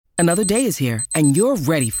Another day is here, and you're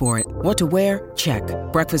ready for it. What to wear? Check.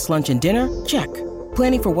 Breakfast, lunch, and dinner? Check.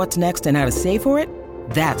 Planning for what's next and how to save for it?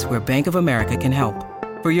 That's where Bank of America can help.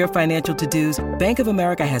 For your financial to-dos, Bank of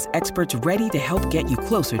America has experts ready to help get you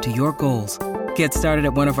closer to your goals. Get started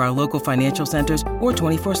at one of our local financial centers or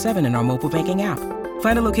 24/7 in our mobile banking app.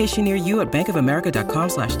 Find a location near you at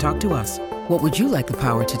bankofamerica.com/talktous. What would you like the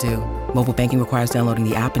power to do? Mobile banking requires downloading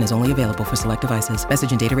the app and is only available for select devices.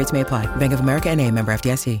 Message and data rates may apply. Bank of America N.A., member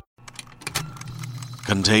FDIC.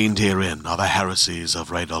 Contained herein are the heresies of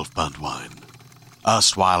Radolf Burntwine,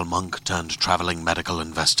 erstwhile monk turned traveling medical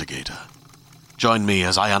investigator. Join me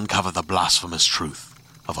as I uncover the blasphemous truth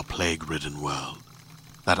of a plague-ridden world,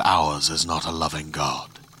 that ours is not a loving God,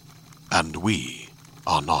 and we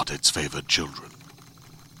are not its favored children.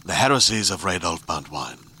 The heresies of Radolf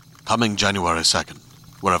Burntwine, coming January 2nd,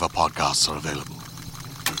 wherever podcasts are available.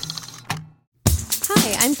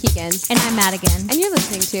 Hi, I'm Keegan. And I'm Madigan. And you're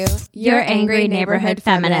listening to Your Angry Neighborhood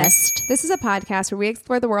Feminist. This is a podcast where we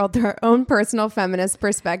explore the world through our own personal feminist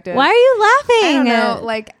perspective. Why are you laughing? I don't know.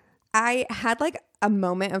 Like, I had like a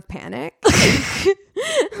moment of panic. I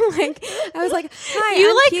was like, hi,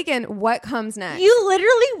 I'm Keegan. What comes next? You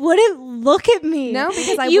literally wouldn't look at me. No,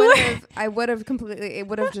 because I would have completely, it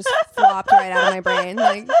would have just flopped right out of my brain.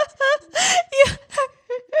 Like,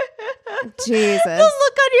 Jesus. The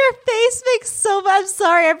look on your face makes so much. I'm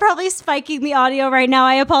sorry, I'm probably spiking the audio right now.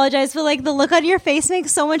 I apologize, but like the look on your face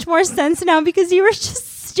makes so much more sense now because you were just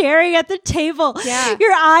staring at the table. Yeah.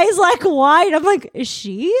 Your eyes like wide. I'm like, is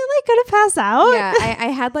she like gonna pass out? Yeah, I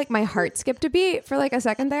had like my heart skipped a beat for like a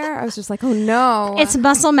second there. I was just like, oh no. It's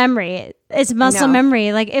muscle memory. It's muscle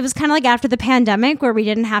memory. Like it was kind of like after the pandemic where we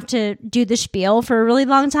didn't have to do the spiel for a really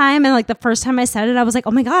long time. And like the first time I said it, I was like,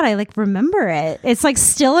 oh my God, I like remember it. It's like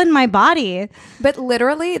still in my body. But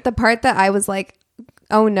literally the part that I was like,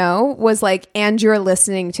 oh no, was like, and you're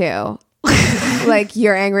listening to. Like,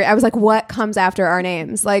 you're angry. I was like, what comes after our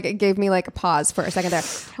names? Like, it gave me like a pause for a second there.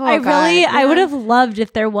 Oh, I would have loved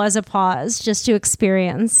if there was a pause just to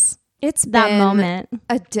experience that moment.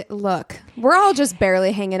 Look, we're all just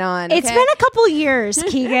barely hanging on. It's been a couple years,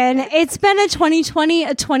 Keegan. It's been a 2020,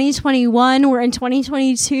 a 2021. We're in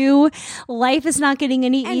 2022. Life is not getting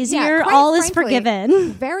any easier. Yeah, all is frankly,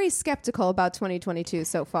 forgiven. Very skeptical about 2022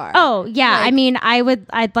 so far. Oh yeah, like, I mean,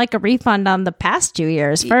 I'd like a refund on the past 2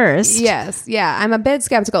 years first. Yes, yeah, I'm a bit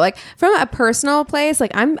skeptical. Like from a personal place,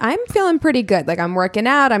 like I'm feeling pretty good. Like I'm working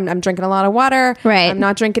out. I'm drinking a lot of water. Right. I'm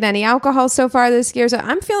not drinking any alcohol so far this year. So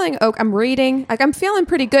I'm feeling okay. I'm reading. Like I'm feeling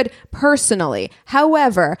pretty good personally.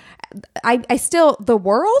 However, I still the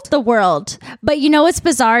world. But you know, it's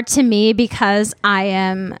bizarre to me because I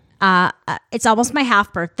am. It's almost my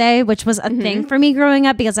half birthday, which was a thing for me growing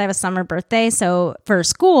up because I have a summer birthday. So for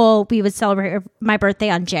school, we would celebrate my birthday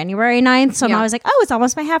on January 9th. So I was like, oh, it's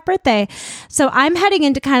almost my half birthday. So I'm heading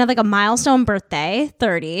into kind of like a milestone birthday,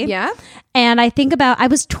 30. Yeah. And I think about, I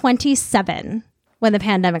was 27 when the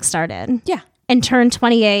pandemic started. Yeah. And turned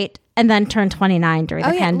 28 and then turned 29 during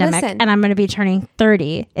the pandemic. Listen. And I'm going to be turning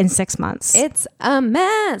 30 in 6 months. It's a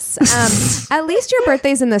mess. At least your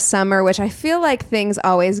birthday's in the summer, which I feel like things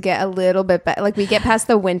always get a little bit better. Like we get past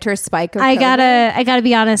the winter spike of COVID. I gotta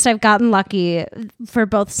be honest. I've gotten lucky for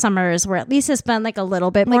both summers where at least it's been like a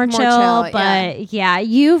little bit more chill. But yeah,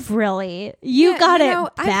 you've got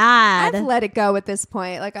it bad. I've let it go at this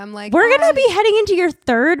point. Like I'm like, we're going to be heading into your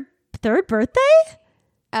third birthday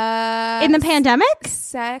in the pandemic?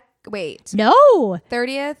 No.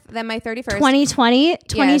 30th, then my 31st. 2020,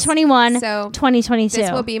 2021, yes. So 2022.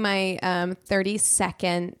 This will be my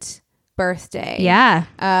 32nd birthday. Yeah.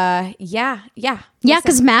 Yeah.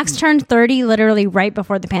 Because Max turned 30 literally right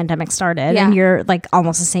before the pandemic started. Yeah. And you're like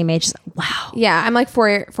almost the same age. Wow. Yeah. I'm like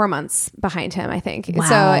four months behind him, I think. Wow.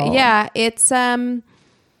 So yeah, it's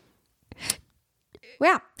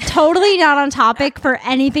totally not on topic for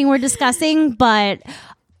anything we're discuing, but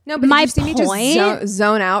no, but my did you see me just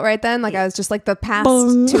zone out right then? Like I was just like the past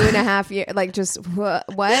 2.5 years, like just what?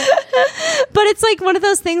 But it's like one of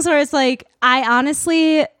those things where it's like, I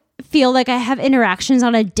honestly feel like I have interactions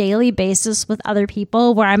on a daily basis with other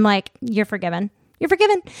people where I'm like, you're forgiven. You're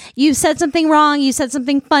forgiven. You said something wrong. You said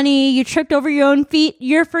something funny. You tripped over your own feet.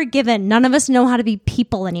 You're forgiven. None of us know how to be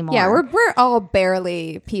people anymore. Yeah, we're all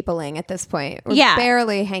barely peopling at this point. We're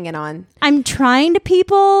barely hanging on. I'm trying to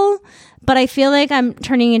people, but I feel like I'm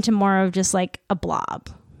turning into more of just like a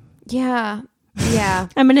blob. Yeah. Yeah.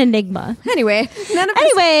 I'm an enigma. Anyway, none of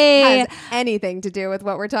this has anything to do with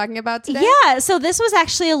what we're talking about today. Yeah, so this was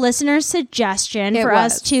actually a listener's suggestion for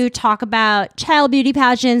us was. to talk about child beauty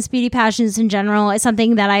pageants in general. It's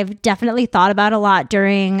something that I've definitely thought about a lot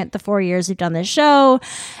during the 4 years we've done this show.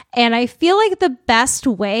 And I feel like the best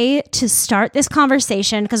way to start this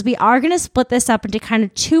conversation, because we are going to split this up into kind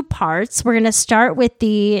of two parts. We're going to start with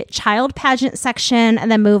the child pageant section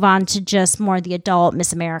and then move on to just more the adult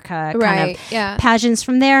Miss America kind of pageants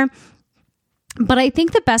from there. But I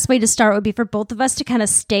think the best way to start would be for both of us to kind of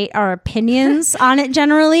state our opinions on it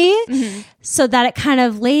generally, so that it kind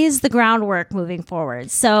of lays the groundwork moving forward.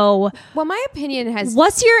 So, well, my opinion has...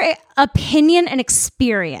 What's your opinion and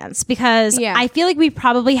experience? Because I feel like we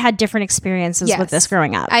probably had different experiences with this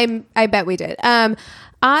growing up. I bet we did.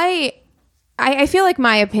 I feel like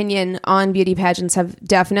my opinion on beauty pageants have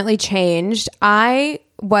definitely changed. I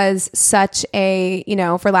was such a,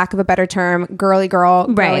 for lack of a better term, girly girl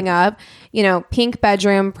growing up. Pink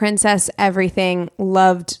bedroom, princess everything,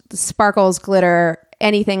 loved sparkles, glitter,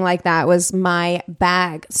 anything like that was my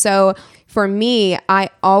bag. So for me,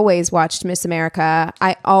 I always watched Miss America.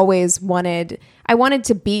 I wanted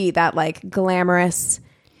to be that like glamorous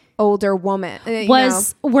older woman.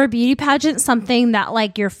 Were beauty pageants something that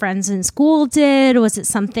like your friends in school did? Was it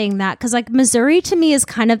something that, because like Missouri to me is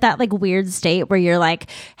kind of that like weird state where you're like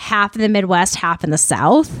half in the Midwest, half in the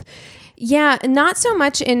South. Yeah, not so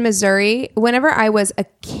much in Missouri. Whenever I was a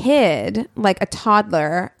kid, like a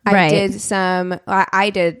toddler,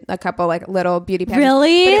 I did a couple like little beauty pageants.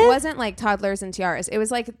 Really? But it wasn't like toddlers and tiaras. It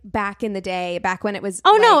was like back in the day, back when it was...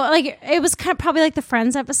 Oh, no. Like it was kind of probably like the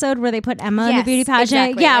Friends episode where they put Emma in the beauty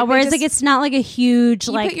pageant. Exactly. Yeah, whereas like it's not like a huge...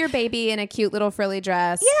 You put your baby in a cute little frilly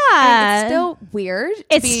dress. Yeah. And it's still weird.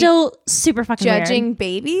 It's still super fucking judging weird.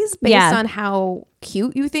 babies based on how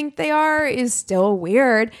cute you think they are is still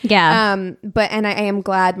weird. Yeah. And I am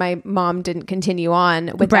glad my mom didn't continue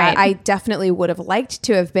on with that. I definitely would have liked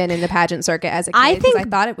to have been in the pageant circuit as a kid because I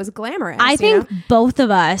thought it was glamorous. I think both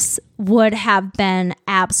of us would have been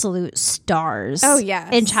absolute stars. Oh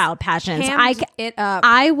yes. In child pageants. Hammed it up.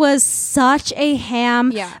 I was such a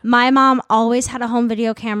ham. Yeah. My mom always had a home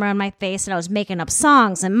video camera on my face and I was making up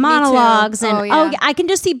songs and monologues and I can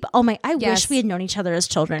just see I wish we had known each other as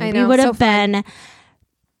children. I know, we would so have been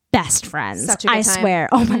best friends. Such a good I time. swear.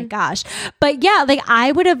 Oh my gosh. But yeah, like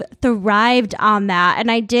I would have thrived on that.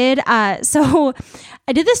 And I did so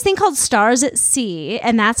I did this thing called Stars at Sea,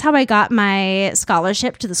 and that's how I got my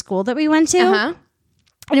scholarship to the school that we went to.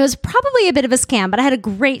 And it was probably a bit of a scam, but I had a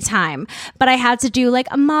great time. But I had to do like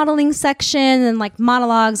a modeling section and like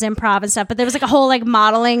monologues, improv and stuff. But there was like a whole like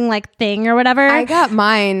modeling like thing or whatever. I got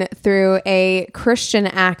mine through a Christian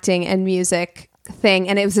acting and music thing,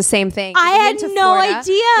 and it was the same thing. I had no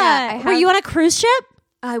idea. Yeah, were you on a cruise ship?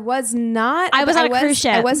 I was not. I was on a cruise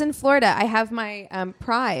ship. I was in Florida. I have my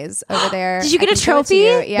prize over there. Did you get a trophy?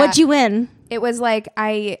 Yeah. What'd you win? It was like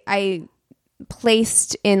I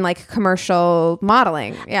placed in like commercial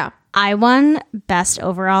modeling. Yeah. I won Best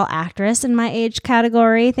Overall Actress in my age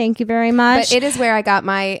category. Thank you very much. But it is where I got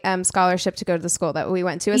my scholarship to go to the school that we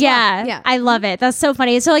went to as well. Yeah. I love it. That's so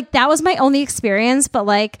funny. So like that was my only experience, but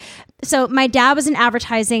like, so my dad was in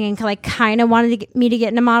advertising and like kind of wanted me to get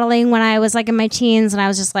into modeling when I was like in my teens. And I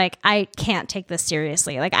was just like, I can't take this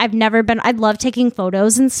seriously. Like I love taking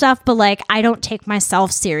photos and stuff, but like I don't take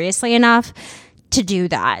myself seriously enough to do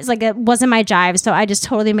that. It's like, it wasn't my jive. So I just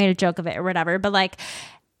totally made a joke of it or whatever. But like,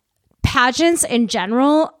 pageants in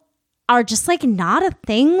general are just like not a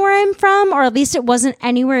thing where I'm from, or at least it wasn't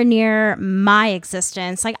anywhere near my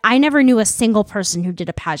existence. Like I never knew a single person who did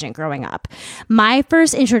a pageant growing up. My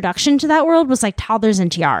first introduction to that world was like toddlers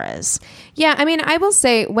and tiaras. Yeah, I mean, I will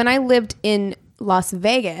say when I lived in Las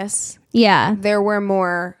Vegas, there were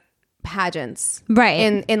more pageants.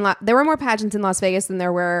 Right. There were more pageants in Las Vegas than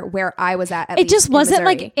there were where I was at it just wasn't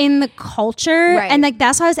Missouri. Like in the culture. Right. And like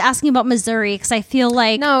that's why I was asking about Missouri, because I feel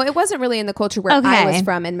like no, it wasn't really in the culture where I was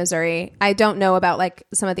from in Missouri. I don't know about like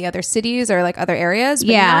some of the other cities or like other areas,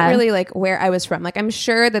 but not really like where I was from. Like I'm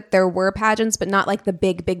sure that there were pageants, but not like the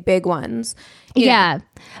big ones. Yeah.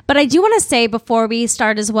 But I do want to say before we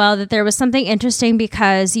start as well that there was something interesting,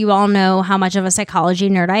 because you all know how much of a psychology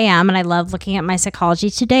nerd I am, and I love looking at my Psychology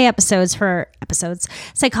Today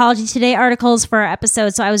Psychology Today articles for our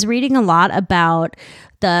episodes. So I was reading a lot about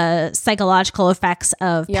the psychological effects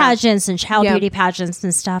of pageants and child beauty pageants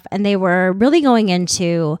and stuff. And they were really going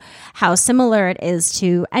into how similar it is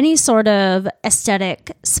to any sort of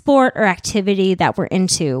aesthetic sport or activity that we're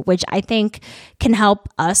into, which I think can help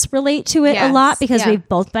us relate to it a lot because we've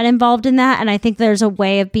both been involved in that. And I think there's a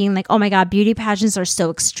way of being like, oh my God, beauty pageants are so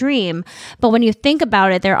extreme. But when you think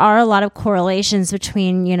about it, there are a lot of correlations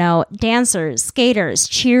between, you know, dancers, skaters,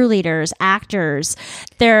 cheerleaders, actors.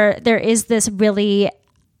 There is this really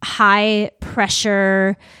high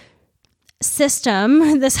pressure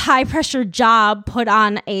system, this high pressure job put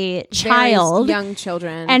on a child, very young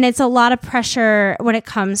children, and it's a lot of pressure when it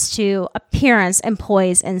comes to appearance and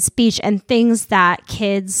poise and speech and things that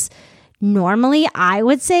kids normally, I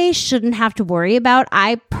would say, shouldn't have to worry about.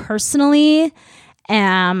 I personally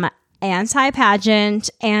am anti-pageant,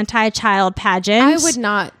 anti-child pageant. I would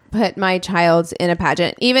not put my child in a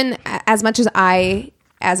pageant, even as much as I,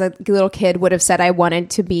 as a little kid, would have said I wanted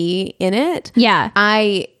to be in it. Yeah.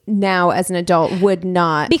 I now, as an adult, would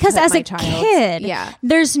not, because put as my a child, kid,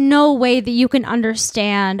 there's no way that you can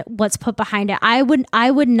understand what's put behind it. I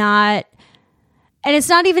would not. And it's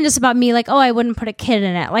not even just about me, like, oh, I wouldn't put a kid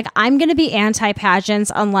in it. Like, I'm going to be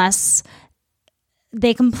anti-pageants unless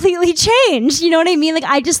they completely change. You know what I mean? Like,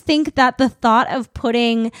 I just think that the thought of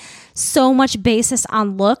putting so much basis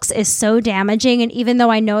on looks is so damaging. And even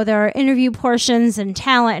though I know there are interview portions and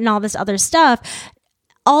talent and all this other stuff,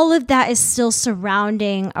 all of that is still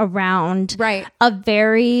surrounding around a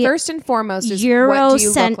very first and foremost is what do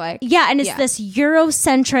you look like? Yeah, and it's this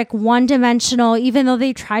Eurocentric, one-dimensional. Even though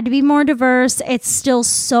they tried to be more diverse, it's still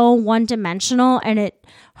so one-dimensional, and it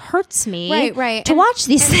hurts me to watch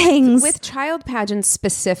these things. With child pageants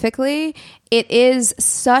specifically, it is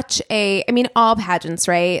such a, I mean, all pageants,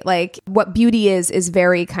 right? Like, what beauty is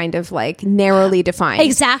very kind of like narrowly defined.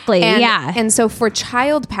 Exactly. And so for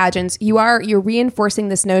child pageants, you're reinforcing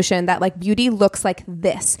this notion that like beauty looks like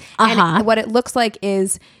this. And what it looks like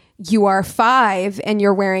is you are 5 and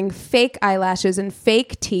you're wearing fake eyelashes and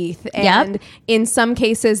fake teeth. And in some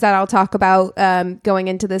cases that I'll talk about going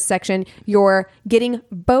into this section, you're getting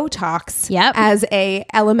Botox as a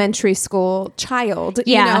elementary school child.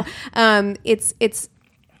 You know, it's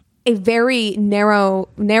a very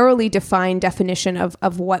narrowly defined definition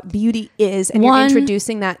of what beauty is, and you're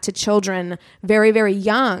introducing that to children very, very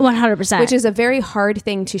young, 100%, which is a very hard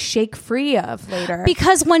thing to shake free of later.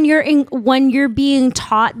 Because when you're being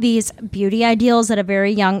taught these beauty ideals at a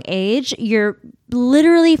very young age, you're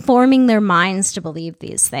literally forming their minds to believe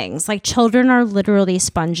these things. Like, children are literally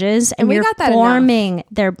sponges, and we're forming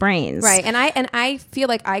their brains. Right. And I feel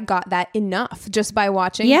like I got that enough just by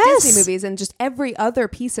watching Disney movies and just every other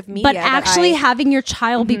piece of media. But actually having your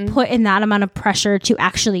child be put in that amount of pressure to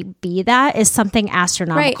actually be that is something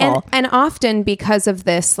astronomical. Right. And often because of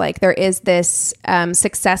this, like, there is this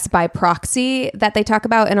success by proxy that they talk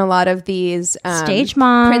about in a lot of these stage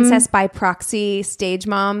mom, princess by proxy, stage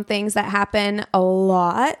mom things that happen a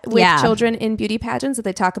lot with children in beauty pageants, that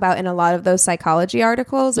they talk about in a lot of those psychology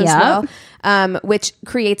articles as well, which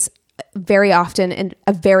creates very often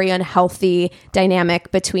a very unhealthy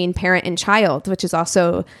dynamic between parent and child, which is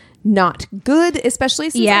also not good, especially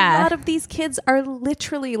since a lot of these kids are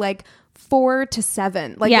literally like 4 to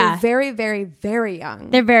 7. Like, they're very, very, very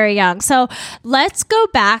young. They're very young. So let's go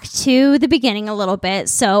back to the beginning a little bit.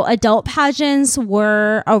 So adult pageants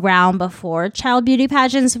were around before child beauty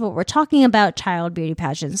pageants, but we're talking about child beauty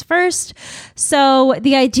pageants first. So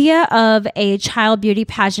the idea of a child beauty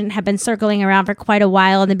pageant had been circling around for quite a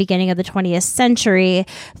while in the beginning of the 20th century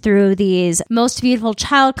through these Most Beautiful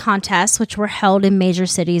Child contests, which were held in major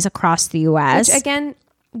cities across the U.S. Which, again,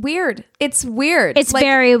 weird. It's weird. It's like,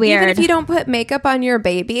 very weird. Even if you don't put makeup on your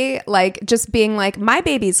baby, like, just being like, my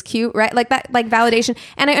baby's cute, right? Like that, like, validation.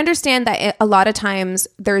 And I understand that a lot of times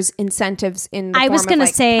there's incentives in the I was going to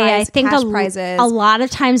say, I think a lot of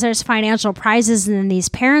times there's financial prizes, and then these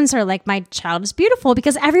parents are like, my child is beautiful,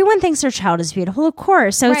 because everyone thinks their child is beautiful, of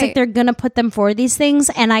course. So it's like they're going to put them for these things.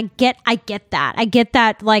 And I get that. I get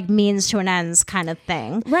that, like, means to an ends kind of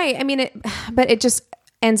thing. Right. I mean, but it just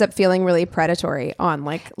ends up feeling really predatory on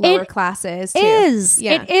like lower classes too.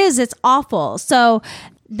 It is. It's awful. So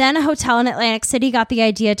then a hotel in Atlantic City got the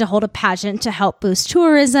idea to hold a pageant to help boost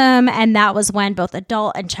tourism. And that was when both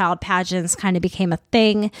adult and child pageants kind of became a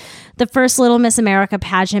thing. The first Little Miss America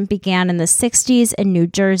pageant began in the 60s in New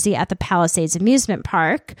Jersey at the Palisades Amusement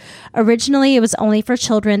Park. Originally, it was only for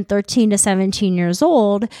children 13 to 17 years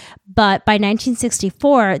old, But by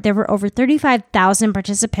 1964, there were over 35,000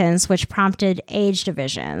 participants, which prompted age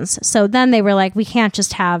divisions. So then they were like, we can't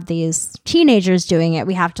just have these teenagers doing it.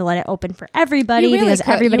 We have to let it open for everybody because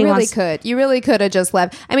everybody wants. You really could have just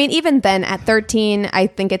left. I mean, even then at 13, I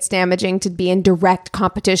think it's damaging to be in direct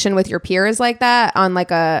competition with your peers like that on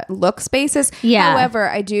like a looks basis. Yeah. However,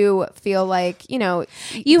 I do feel like,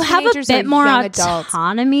 you have a bit more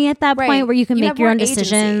autonomy at that point where you can make your own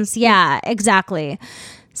decisions. Agency. Yeah, exactly.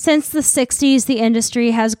 Since the 60s, the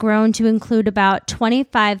industry has grown to include about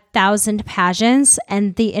 25,000 pageants,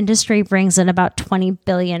 and the industry brings in about $20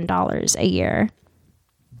 billion a year.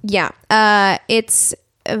 Yeah. It's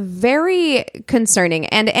very concerning.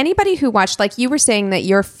 And anybody who watched, like you were saying that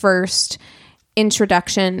your first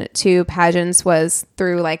introduction to pageants was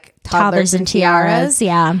through like Toddlers and Tiaras.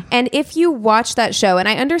 Yeah. And if you watch that show, and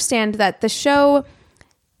I understand that the show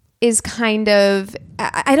is kind of,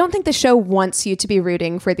 I don't think the show wants you to be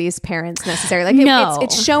rooting for these parents necessarily. Like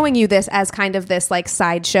it's showing you this as kind of this like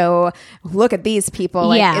sideshow. Look at these people.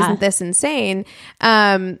 Like, isn't this insane?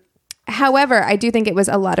 However, I do think it was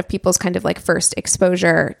a lot of people's kind of like first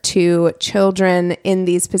exposure to children in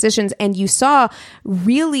these positions. And you saw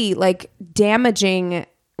really like damaging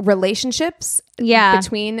relationships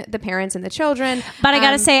between the parents and the children. But I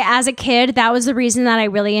gotta say, as a kid, that was the reason that I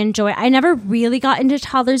really enjoyed. I never really got into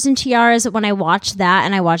Toddlers and Tiaras. When I watched that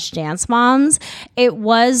and I watched Dance Moms, it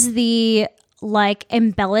was the like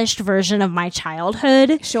embellished version of my childhood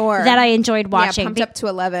that I enjoyed watching. Pumped Up to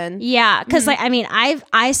 11. Yeah, because like I mean,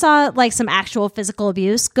 I saw like some actual physical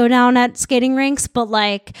abuse go down at skating rinks, but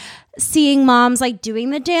like seeing moms like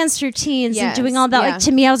doing the dance routines and doing all that, like to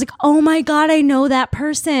me, I was like, oh my God, I know that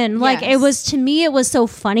person. Like it was, to me, it was so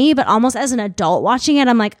funny, but almost as an adult watching it,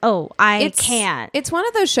 I'm like, oh, I can't. It's one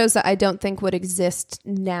of those shows that I don't think would exist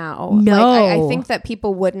now. No. Like, I think that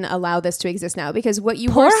people wouldn't allow this to exist now because what you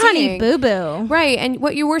Poor were Honey seeing, Boo Boo. right? And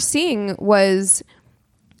what you were seeing was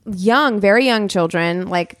very young children,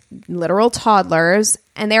 like literal toddlers,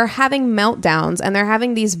 and they're having meltdowns and they're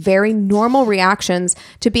having these very normal reactions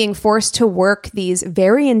to being forced to work these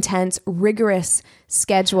very intense, rigorous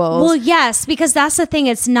schedules. Well, yes, because that's the thing.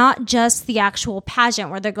 It's not just the actual pageant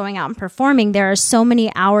where they're going out and performing. There are so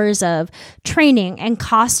many hours of training and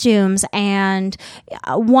costumes. And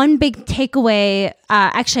one big takeaway,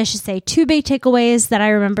 actually, I should say two big takeaways that I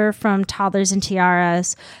remember from Toddlers and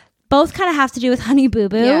Tiaras. Both kind of have to do with Honey Boo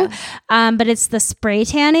Boo, but it's the spray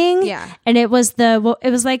tanning, and it was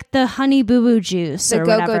like the Honey Boo Boo juice, the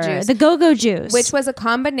go-go juice, the go-go juice, which was a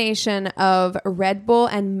combination of Red Bull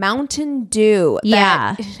and Mountain Dew.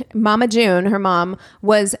 That Mama June, her mom,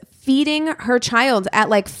 was feeding her child at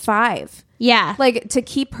like 5. Yeah. Like to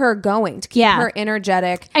keep her going, to keep her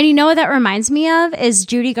energetic. And you know what that reminds me of is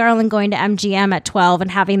Judy Garland going to MGM at 12 and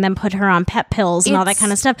having them put her on pep pills and all that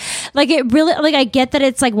kind of stuff. Like it really, like I get that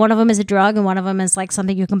it's like one of them is a drug and one of them is like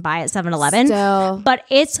something you can buy at 7-Eleven. But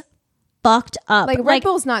it's fucked up. Like Red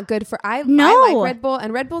Bull's not good for I like Red Bull,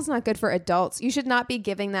 and Red Bull's not good for adults. You should not be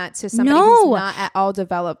giving that to somebody who's not at all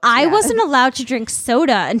developed. I wasn't allowed to drink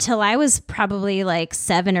soda until I was probably like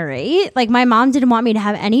 7 or 8. Like my mom didn't want me to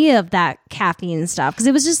have any of that caffeine stuff because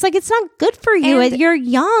it was just like, it's not good for you. You're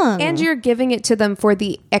young. And you're giving it to them for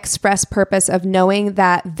the express purpose of knowing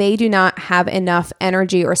that they do not have enough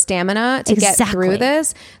energy or stamina to get through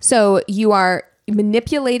this. So you are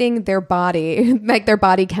manipulating their body, like their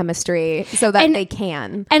body chemistry, so that they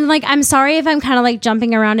can. And like, I'm sorry if I'm kind of like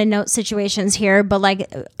jumping around in note situations here, but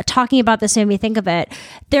like talking about this made me think of it.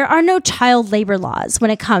 There are no child labor laws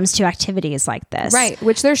when it comes to activities like this. Right.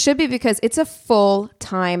 Which there should be because it's a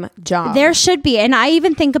full-time job. There should be. And I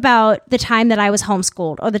even think about the time that I was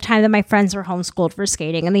homeschooled or the time that my friends were homeschooled for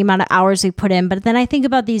skating and the amount of hours we put in. But then I think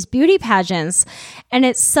about these beauty pageants and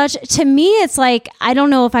it's such, to me, it's like, I don't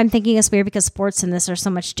know if I'm thinking it's weird because sports and this are so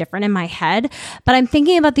much different in my head, but I'm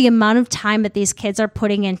thinking about the amount of time that these kids are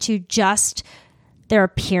putting into just their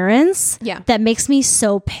appearance that makes me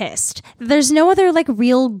so pissed. There's no other like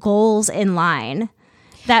real goals in line.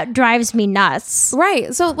 That drives me nuts.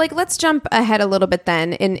 Right. So like, let's jump ahead a little bit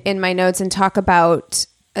then in my notes and talk about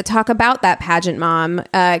that pageant mom,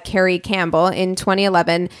 Carrie Campbell. In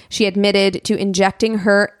 2011, she admitted to injecting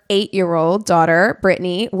her 8-year-old daughter,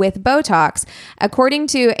 Brittany, with Botox. According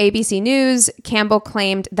to ABC News, Campbell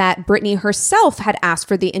claimed that Brittany herself had asked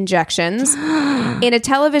for the injections in a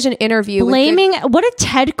television interview. What a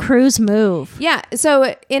Ted Cruz move. Yeah.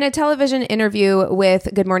 So in a television interview with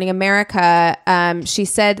Good Morning America, she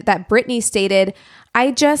said that Brittany stated,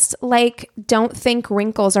 I just don't think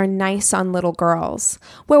wrinkles are nice on little girls.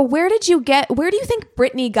 Well, where do you think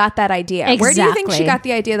Britney got that idea? Exactly. Where do you think she got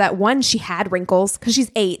the idea that one, she had wrinkles because she's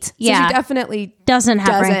 8. So Yeah. she definitely Doesn't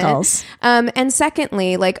have wrinkles. And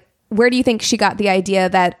secondly, where do you think she got the idea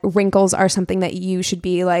that wrinkles are something that you should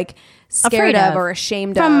be scared of or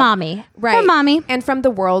ashamed of? From mommy. Right. From mommy. And from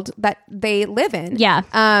the world that they live in. Yeah.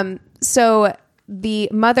 So the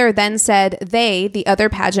mother then said the other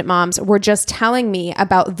pageant moms, were just telling me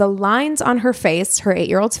about the lines on her face, her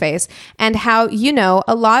 8-year-old's face, and how,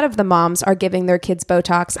 a lot of the moms are giving their kids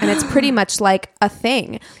Botox, and it's pretty much like a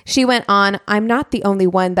thing. She went on, I'm not the only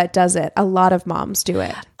one that does it. A lot of moms do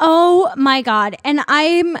it. Oh my God. And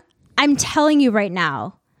I'm telling you right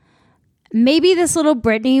now, maybe this little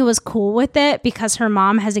Britney was cool with it because her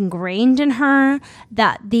mom has ingrained in her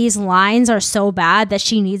that these lines are so bad that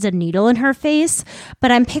she needs a needle in her face.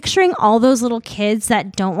 But I'm picturing all those little kids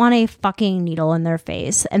that don't want a fucking needle in their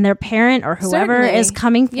face, and their parent or whoever Certainly. is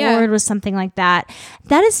coming forward with something like that.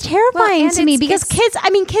 That is terrifying to me because kids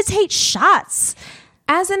hate shots.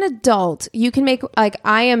 As an adult, you can make,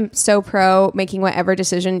 I am so pro making whatever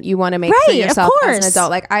decision you want to make for Right, of yourself as an course.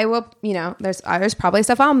 adult. I will, there's probably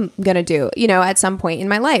stuff I'm going to do, at some point in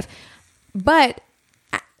my life. But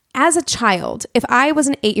as a child, if I was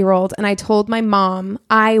an 8-year-old and I told my mom,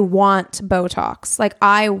 I want Botox,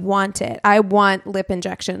 I want it, I want lip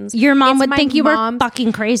injections. Your mom would my think you were mom's-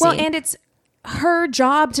 fucking crazy. Well, and it's her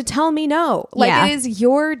job to tell me no. Yeah. It is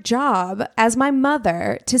your job as my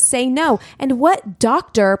mother to say no. And what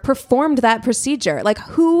doctor performed that procedure?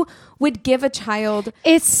 Who would give a child?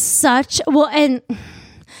 It's such and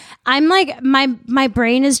I'm my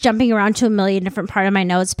brain is jumping around to a million different part of my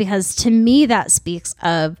notes because to me that speaks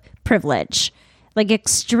of privilege,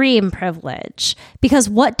 extreme privilege. Because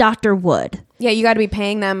what doctor would? Yeah, you got to be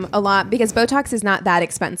paying them a lot because Botox is not that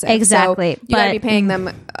expensive. Exactly. So you got to be paying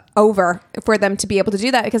them over for them to be able to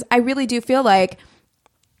do that, because I really do feel like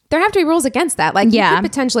there have to be rules against that. You could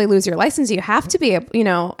potentially lose your license. You have to be,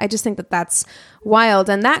 I just think that that's wild.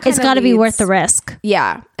 And that it's got to be worth the risk.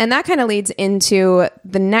 Yeah. And that kind of leads into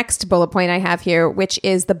the next bullet point I have here, which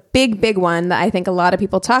is the big one that I think a lot of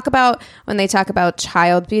people talk about when they talk about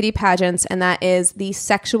child beauty pageants. And that is the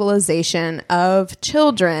sexualization of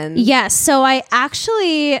children. Yes. So I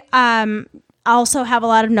actually, also have a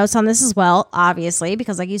lot of notes on this as well, obviously,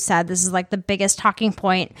 because like you said, this is the biggest talking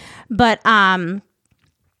point. But,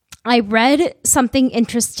 I read something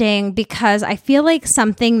interesting because I feel like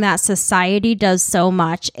something that society does so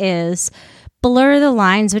much is blur the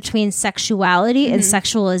lines between sexuality and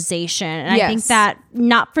sexualization. And I think that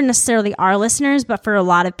not for necessarily our listeners, but for a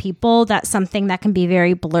lot of people, that's something that can be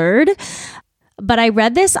very blurred. But I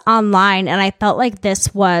read this online and I felt like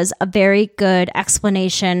this was a very good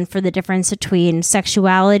explanation for the difference between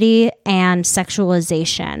sexuality and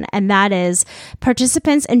sexualization. And that is,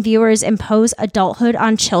 participants and viewers impose adulthood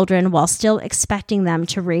on children while still expecting them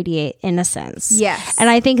to radiate innocence. Yes. And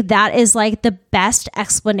I think that is the best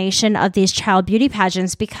explanation of these child beauty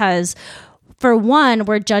pageants, because for one,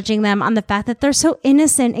 we're judging them on the fact that they're so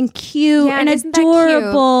innocent and cute and isn't that cute?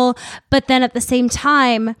 adorable. But then at the same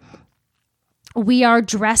time, we are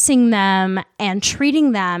dressing them and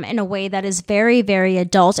treating them in a way that is very, very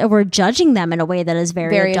adult, and we're judging them in a way that is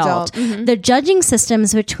very adult. The judging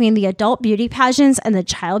systems between the adult beauty pageants and the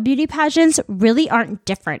child beauty pageants really aren't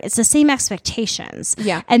different. It's the same expectations.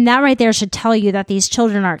 Yeah. And that right there should tell you that these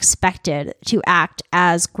children are expected to act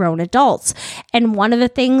as grown adults. And one of the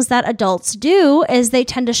things that adults do is they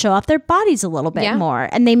tend to show off their bodies a little bit more.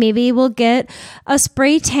 And they maybe will get a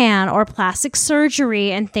spray tan or plastic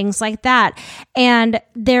surgery and things like that. And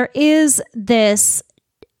there is this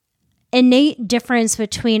innate difference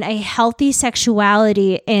between a healthy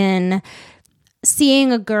sexuality in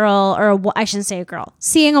seeing a girl, or I shouldn't say a girl,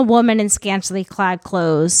 seeing a woman in scantily clad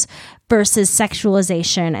clothes versus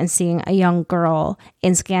sexualization and seeing a young girl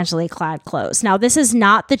in scantily clad clothes. Now, this is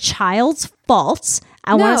not the child's fault.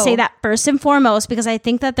 I want to say that first and foremost, because I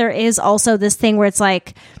think that there is also this thing where it's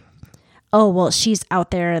oh, well, she's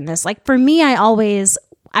out there in this. For me,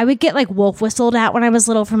 I would get wolf whistled at when I was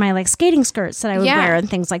little for my skating skirts that I would wear and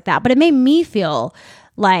things like that. But it made me feel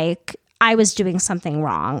like I was doing something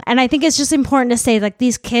wrong. And I think it's just important to say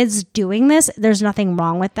these kids doing this, there's nothing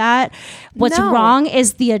wrong with that. What's wrong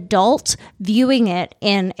is the adult viewing it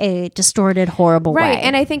in a distorted, horrible way. Right.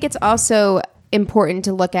 And I think it's also important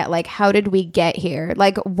to look at how did we get here?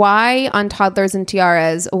 Why on Toddlers and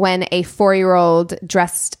Tiaras, when a 4-year-old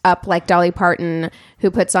dressed up like Dolly Parton,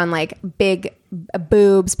 who puts on big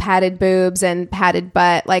padded boobs and padded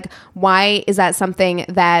butt. Like, why is that something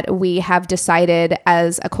that we have decided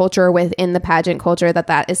as a culture within the pageant culture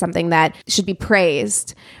that is something that should be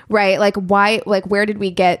praised, right? Like, why, like, how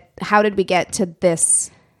did we get to this?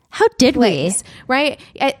 How did place, right?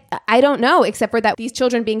 I don't know, except for that these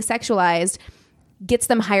children being sexualized gets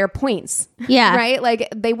them higher points. Yeah. Right? Like,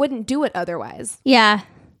 they wouldn't do it otherwise. Yeah.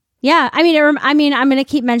 Yeah, I mean, I'm going to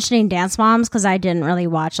keep mentioning Dance Moms because I didn't really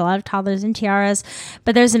watch a lot of Toddlers and Tiaras,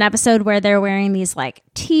 but there's an episode where they're wearing these like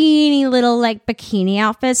teeny little like bikini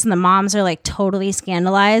outfits and the moms are like totally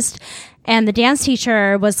scandalized. And the dance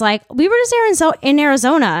teacher was like, we were just in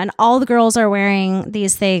Arizona and all the girls are wearing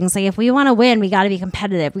these things. Like, if we want to win, we got to be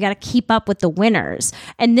competitive. We got to keep up with the winners.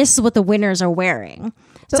 And this is what the winners are wearing.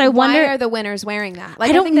 But so I wonder, why are the winners wearing that? Like,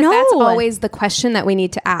 I don't think that know. That's always the question that we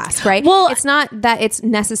need to ask, right? Well, it's not that it's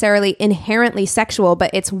necessarily inherently sexual,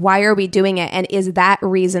 but it's why are we doing it? And is that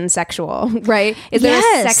reason sexual, right? Is there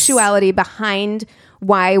a sexuality behind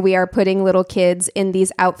why we are putting little kids in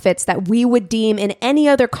these outfits that we would deem in any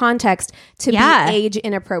other context to be age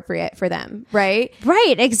inappropriate for them, right?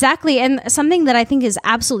 Right, exactly. And something that I think is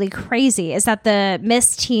absolutely crazy is that the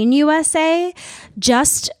Miss Teen USA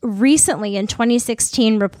just recently in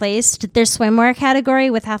 2016 replaced their swimwear category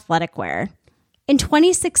with athletic wear. In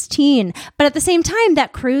 2016. But at the same time,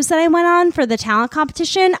 that cruise that I went on for the talent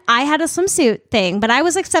competition, I had a swimsuit thing, but I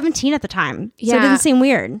was like 17 at the time. So it didn't seem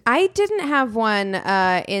weird. I didn't have one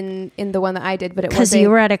in the one that I did, but it was because you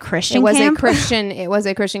were at a Christian camp? It was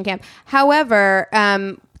a Christian camp. However,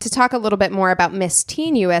 to talk a little bit more about Miss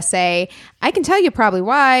Teen USA, I can tell you probably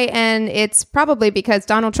why, and it's probably because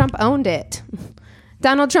Donald Trump owned it.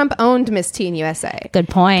 Donald Trump owned Miss Teen USA. Good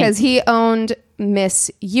point. Because he owned Miss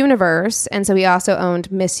Universe, and so he also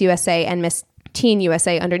owned Miss USA and Miss Teen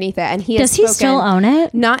USA underneath it. And does he still own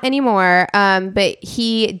it? Not anymore, but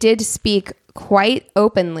he did speak quite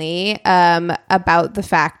openly about the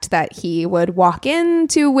fact that he would walk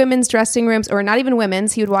into women's dressing rooms, or not even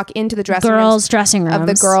women's, he would walk into the dressing rooms of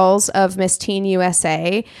the girls of Miss Teen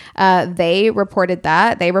USA. They reported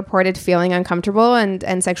that. They reported feeling uncomfortable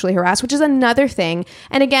and sexually harassed, which is another thing.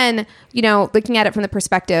 And again, you know, looking at it from the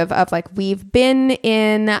perspective of like, we've been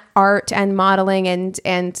in art and modeling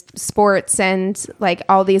and sports and like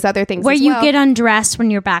all these other things where you get undressed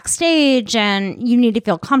when you're backstage and you need to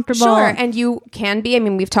feel comfortable. Sure. And you can be, I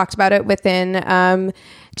mean, we've talked about it within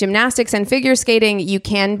gymnastics and figure skating. You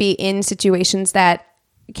can be in situations that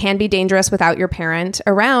can be dangerous without your parent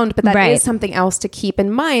around, but that is something else to keep in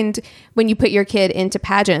mind when you put your kid into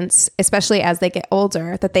pageants, especially as they get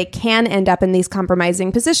older, that they can end up in these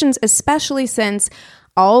compromising positions, especially since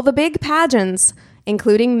all the big pageants,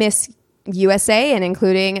 including Miss USA and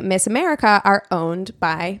including Miss America, are owned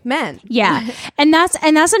by men. Yeah. And that's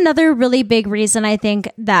another really big reason I think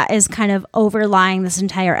that is kind of overlying this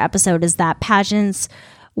entire episode is that pageants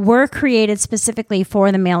were created specifically for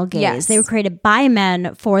the male gaze. Yes. They were created by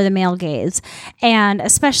men for the male gaze. And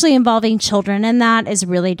especially involving children in that is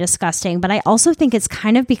really disgusting. But I also think it's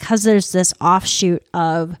kind of because there's this offshoot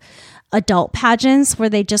of adult pageants where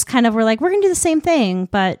they just kind of were like, we're going to do the same thing,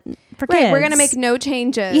 but for kids. We're going to make no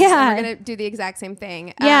changes. Yeah. And we're going to do the exact same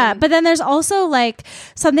thing. Yeah. But then there's also like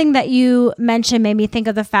something that you mentioned made me think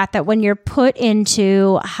of the fact that when you're put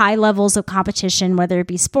into high levels of competition, whether it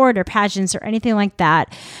be sport or pageants or anything like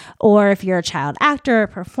that, or if you're a child actor or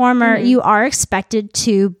performer, you are expected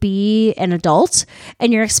to be an adult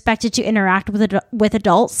and you're expected to interact with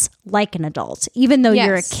adults like an adult, even though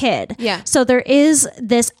you're a kid. Yeah. So there is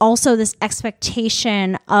this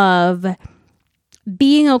expectation of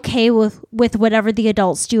being okay with whatever the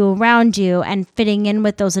adults do around you and fitting in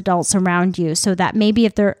with those adults around you, so that maybe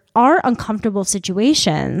if there are uncomfortable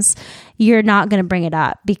situations, you're not going to bring it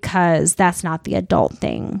up because that's not the adult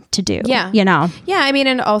thing to do. Yeah. You know? Yeah. I mean,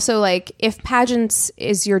 and also like if pageants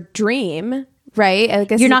is your dream, right? I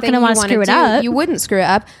guess you're not going to want to screw it up. You wouldn't screw it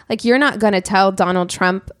up. Like, you're not going to tell Donald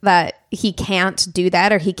Trump that he can't do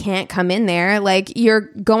that or he can't come in there. Like, you're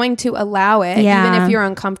going to allow it, even if you're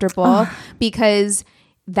uncomfortable, because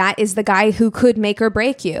that is the guy who could make or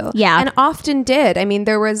break you. Yeah. And often did. I mean,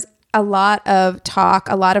 there was a lot of talk.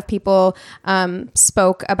 A lot of people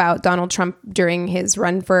spoke about Donald Trump during his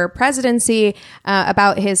run for presidency,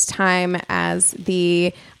 about his time as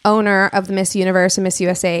the owner of the Miss Universe and Miss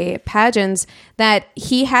USA pageants, that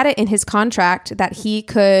he had it in his contract that he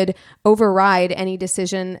could override any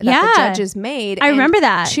decision that the judges made. I remember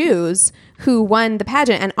that. Choose who won the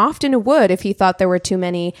pageant, and often would if he thought there were too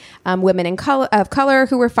many women of color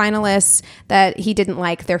who were finalists, that he didn't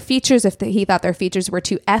like their features. If he thought their features were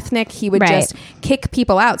too ethnic, he would just kick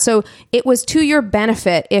people out. So it was to your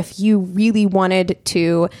benefit if you really wanted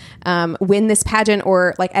to win this pageant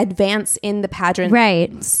or like advance in the pageant.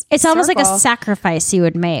 Right. It's almost like a sacrifice you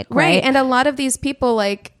would make. Right. And a lot of these people,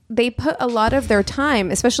 like, they put a lot of their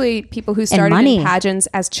time, especially people who started in pageants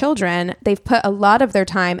as children, they've put a lot of their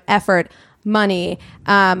time, effort, money,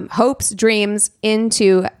 hopes, dreams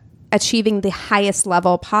into achieving the highest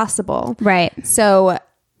level possible. Right. So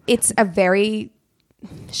it's a very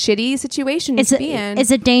shitty situation to be in.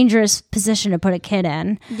 It's a dangerous position to put a kid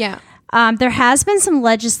in. Yeah. There has been some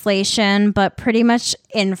legislation, but pretty much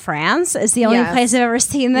in France is the only place I've ever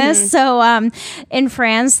seen this. So in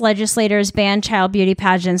France, legislators banned child beauty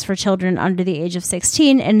pageants for children under the age of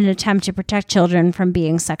 16 in an attempt to protect children from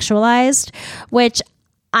being sexualized, which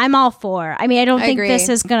I'm all for. I mean, I don't think this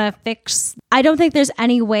is going to fix... I don't think there's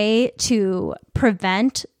any way to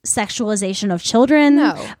prevent sexualization of children.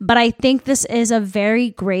 No. But I think this is a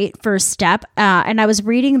very great first step. And I was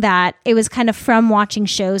reading that it was kind of from watching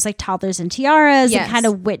shows like Toddlers and Tiaras and kind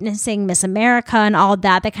of witnessing Miss America and all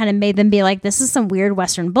that kind of made them be like, this is some weird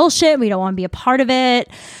Western bullshit. We don't want to be a part of it.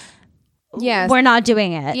 Yes. We're not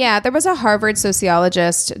doing it. Yeah, there was a Harvard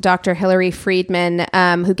sociologist, Dr. Hillary Friedman,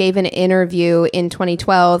 who gave an interview in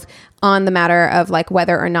 2012 on the matter of like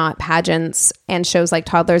whether or not pageants and shows like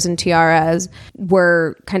Toddlers and Tiaras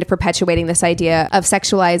were kind of perpetuating this idea of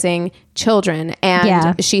sexualizing children.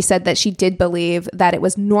 And she said that she did believe that it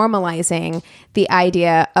was normalizing the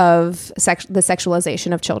idea of the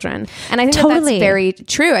sexualization of children. And I think that's very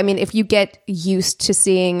true. I mean, if you get used to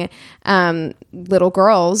seeing little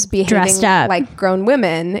girls behaving dressed up like grown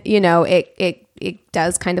women, you know, it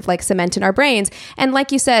does kind of like cement in our brains. And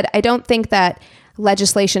like you said, I don't think that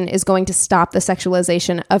legislation is going to stop the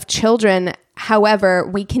sexualization of children. However,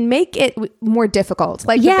 we can make it more difficult.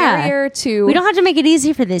 Like the barrier to... We don't have to make it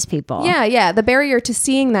easy for these people. Yeah. The barrier to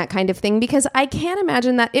seeing that kind of thing, because I can't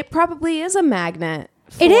imagine that it probably is a magnet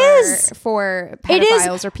for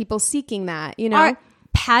pedophiles or people seeking that, you know?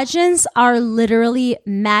 Pageants are literally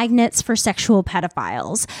magnets for sexual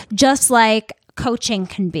pedophiles, just like coaching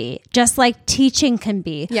can be, just like teaching can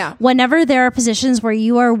be. Yeah. Whenever there are positions where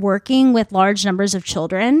you are working with large numbers of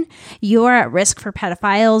children, you are at risk for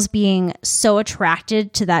pedophiles being so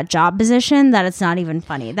attracted to that job position that it's not even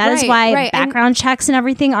funny. That is why background checks and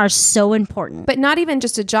everything are so important. But not even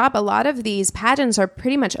just a job. A lot of these pageants are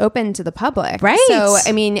pretty much open to the public. Right. So,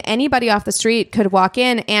 I mean, anybody off the street could walk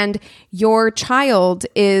in and your child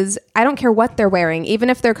is, I don't care what they're wearing, even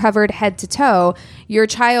if they're covered head to toe, your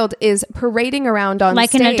child is parading around on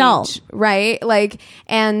like stage, an adult, right? Like,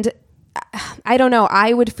 and I don't know,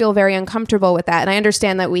 I would feel very uncomfortable with that. And I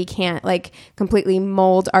understand that we can't like completely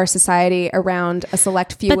mold our society around a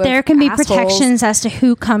select few, but there can be protections as to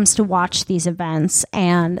who comes to watch these events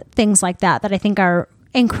and things like that I think are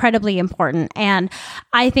incredibly important. And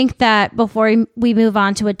I think that before we move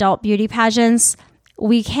on to adult beauty pageants,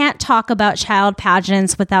 we can't talk about child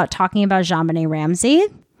pageants without talking about JonBenet Ramsey.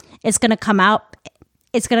 It's going to come up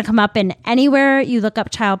in anywhere you look up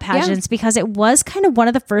child pageants because it was kind of one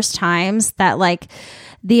of the first times that like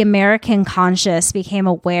the American conscious became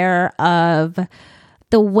aware of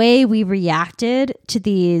the way we reacted to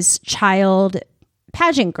these child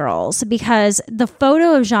pageant girls, because the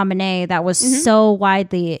photo of JonBenet that was so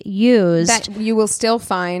widely used, that you will still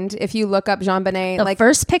find if you look up JonBenet, the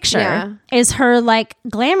first picture is her like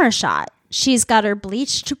glamour shot. She's got her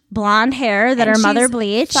bleached blonde hair that her mother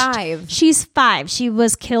bleached. She's 5. She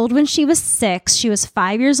was killed when she was 6. She was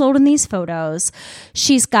 5 years old in these photos.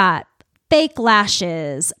 She's got fake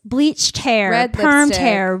lashes, bleached hair, permed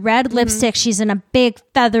hair, red lipstick. She's in a big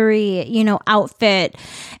feathery, outfit.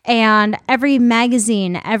 And every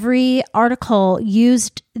magazine, every article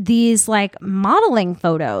used these like modeling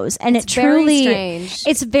photos. And it's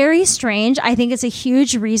very strange. I think it's a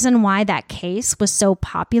huge reason why that case was so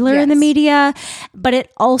popular in the media. But it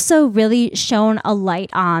also really shone a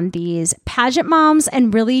light on these pageant moms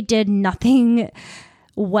and really did nothing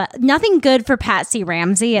good for Patsy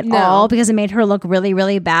Ramsey at all, because it made her look really,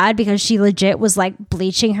 really bad, because she legit was like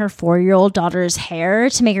bleaching her 4-year-old daughter's hair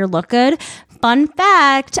to make her look good. Fun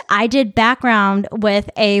fact, I did background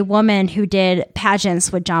with a woman who did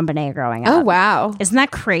pageants with JonBenet growing up. Oh, wow. Isn't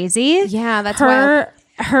that crazy? Yeah, that's wild.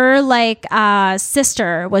 Her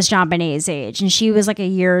sister was JonBenet's age, and she was like a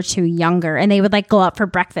year or two younger, and they would like go out for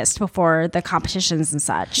breakfast before the competitions and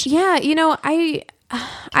such. Yeah,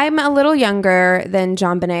 I'm a little younger than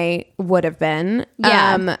JonBenet would have been.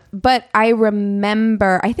 Yeah. But I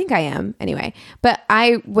remember, I think I am anyway, but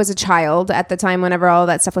I was a child at the time whenever all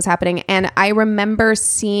that stuff was happening. And I remember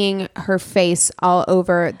seeing her face all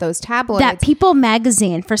over those tabloids. That People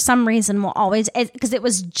magazine, for some reason, will always, because it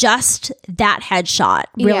was just that headshot,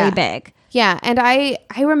 really big. Yeah, and I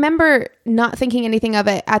remember not thinking anything of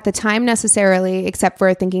it at the time necessarily, except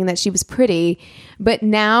for thinking that she was pretty. But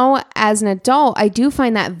now, as an adult, I do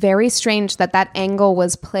find that very strange that angle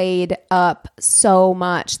was played up so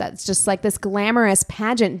much. That's just like this glamorous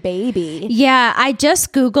pageant baby. Yeah, I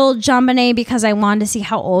just Googled JonBenet because I wanted to see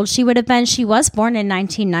how old she would have been. She was born in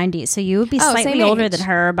 1990, so you would be slightly older than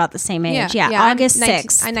her, about the same age. Yeah, August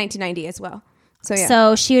 6th. I'm 1990 as well. So, yeah.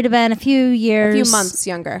 So she would have been a few months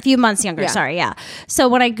younger. Yeah. Sorry, yeah. So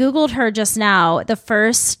when I Googled her just now,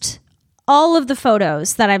 all of the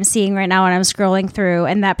photos that I'm seeing right now when I'm scrolling through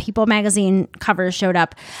and that People magazine cover showed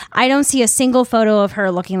up, I don't see a single photo of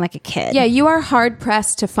her looking like a kid. Yeah, you are hard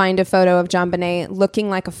pressed to find a photo of JonBenet looking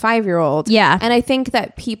like a 5-year-old. Yeah. And I think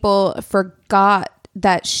that people forgot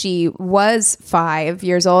that she was 5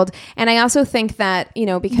 years old. And I also think that,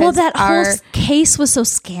 because that whole case was so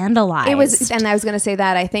scandalized. It was, and I was going to say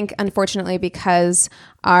that I think, unfortunately, because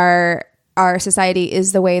our society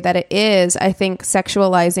is the way that it is, I think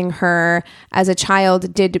sexualizing her as a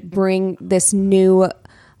child did bring this new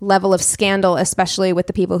level of scandal, especially with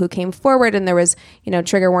the people who came forward. And there was,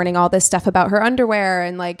 trigger warning, all this stuff about her underwear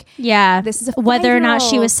and this is a 5-year-old. Whether or not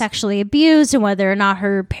she was sexually abused and whether or not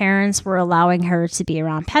her parents were allowing her to be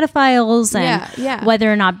around pedophiles and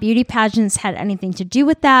whether or not beauty pageants had anything to do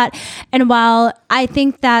with that. And while I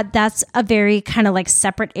think that that's a very kind of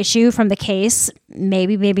separate issue from the case,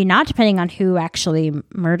 maybe not, depending on who actually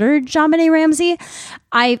murdered JonBenet Ramsey,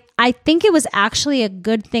 I think it was actually a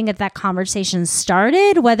good thing that conversation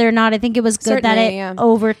started. Whether or not I think it was good that it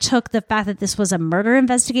overtook the fact that this was a murder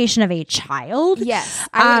investigation of a child. Yes,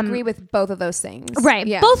 I agree with both of those things. Right,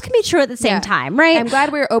 both can be true at the same time, right? I'm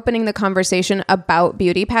glad we're opening the conversation about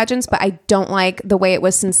beauty pageants, but I don't like the way it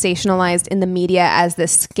was sensationalized in the media as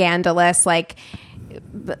this scandalous,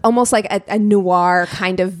 almost like a noir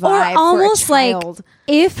kind of vibe, or almost for a child.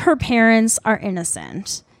 If her parents are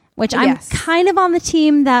innocent, which I'm kind of on the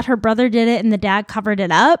team that her brother did it and the dad covered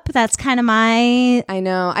it up. That's kind of my I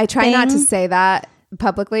know. I try not to say that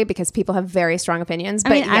publicly because people have very strong opinions.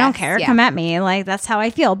 But I don't care. Come at me. That's how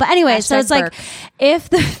I feel. But anyway, so it's Burke.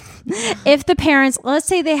 if the parents, let's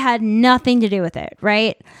say they had nothing to do with it,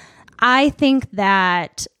 right? I think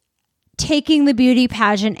that taking the beauty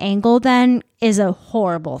pageant angle then is a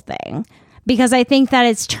horrible thing. Because I think that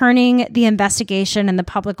it's turning the investigation and the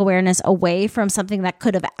public awareness away from something that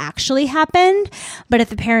could have actually happened. But if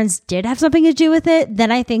the parents did have something to do with it,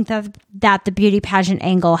 then I think that the beauty pageant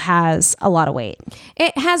angle has a lot of weight.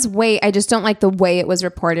 It has weight. I just don't like the way it was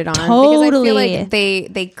reported on. Totally. Because I feel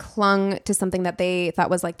like they clung to something that they thought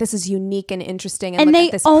was this is unique and interesting. And look they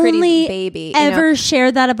at this pretty baby. Ever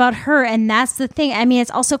shared that about her. And that's the thing. I mean,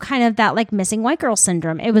 it's also kind of that missing white girl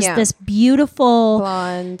syndrome. It was this beautiful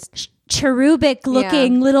blonde, cherubic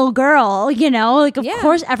looking little girl, of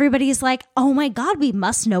course everybody's oh my God, we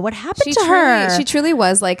must know what happened to her. She truly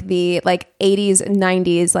was the 80s,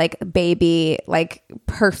 90s, baby,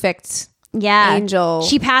 perfect angel.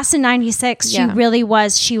 She passed in 96. She really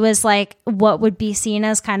was. She was what would be seen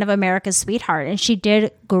as kind of America's sweetheart. And she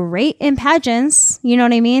did great in pageants. You know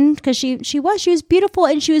what I mean? Because she was beautiful,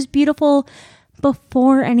 and she was beautiful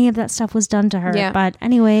before any of that stuff was done to her. Yeah. But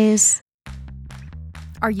anyways.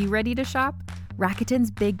 Are you ready to shop?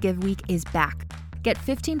 Rakuten's Big Give Week is back. Get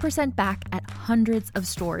 15% back at hundreds of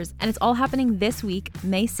stores, and it's all happening this week,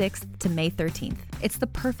 May 6th to May 13th. It's the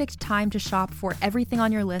perfect time to shop for everything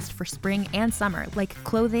on your list for spring and summer, like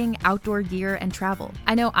clothing, outdoor gear, and travel.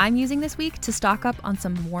 I know I'm using this week to stock up on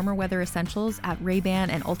some warmer weather essentials at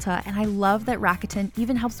Ray-Ban and Ulta, and I love that Rakuten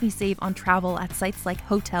even helps me save on travel at sites like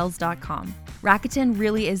Hotels.com. Rakuten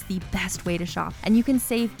really is the best way to shop, and you can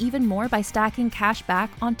save even more by stacking cash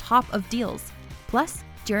back on top of deals. Plus,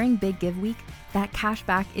 during Big Give Week, that cash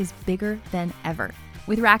back is bigger than ever.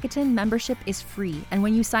 With Rakuten, membership is free, and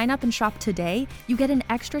when you sign up and shop today, you get an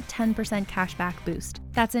extra 10% cash back boost.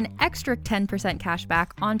 That's an extra 10% cash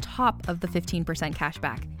back on top of the 15% cash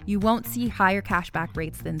back. You won't see higher cash back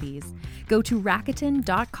rates than these. Go to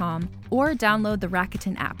Rakuten.com or download the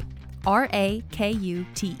Rakuten app.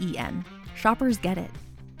 Rakuten. Shoppers get it.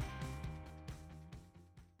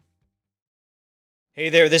 Hey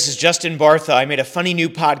there, this is Justin Bartha. I made a funny new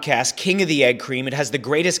podcast, King of the Egg Cream. It has the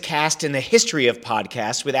greatest cast in the history of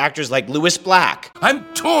podcasts with actors like Louis Black. I'm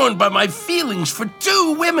torn by my feelings for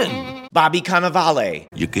two women. Bobby Cannavale.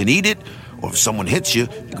 You can eat it Or if someone hits you,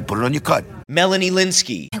 you can put it on your cut. Melanie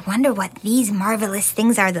Linsky. I wonder what these marvelous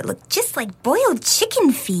things are that look just like boiled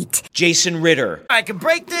chicken feet. Jason Ritter. I can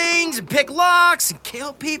break things and pick locks and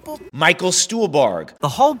kill people. Michael Stuhlbarg. The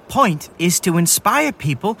whole point is to inspire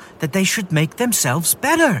people that they should make themselves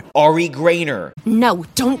better. Ari Grainer. No,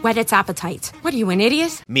 don't whet its appetite. What are you, an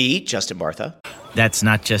idiot? Me, Justin Bartha. That's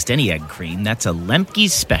not just any egg cream, that's a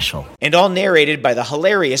Lemke's special. And all narrated by the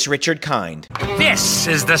hilarious Richard Kind. This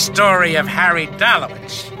is the story of Harry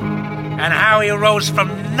Dalowitz and how he rose from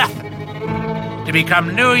nothing to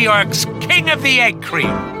become New York's King of the Egg Cream.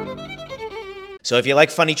 So if you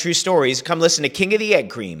like funny true stories, come listen to King of the Egg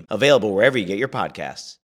Cream, available wherever you get your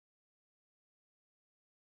podcasts.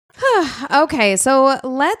 Okay, so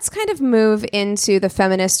let's kind of move into the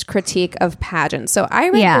feminist critique of pageants. So I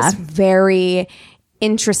read this very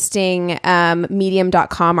interesting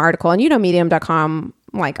medium.com article, and you know medium.com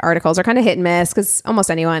like articles are kind of hit and miss because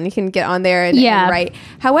almost anyone you can get on there and write.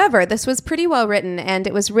 However, this was pretty well written, and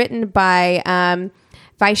it was written by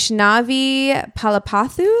Vaishnavi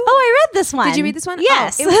Palapathu. Oh, I read this one. Did you read this one?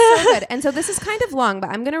 Yes. Oh, it was so good. And so this is kind of long,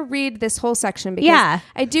 but I'm going to read this whole section because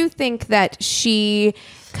I do think that she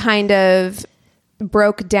kind of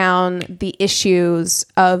broke down the issues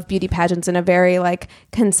of beauty pageants in a very like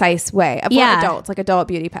concise way for adults, like adult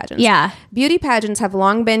beauty pageants. Yeah. Beauty pageants have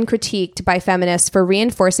long been critiqued by feminists for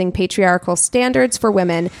reinforcing patriarchal standards for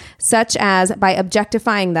women, such as by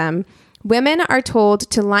objectifying them. Women are told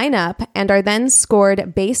to line up and are then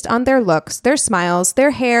scored based on their looks, their smiles,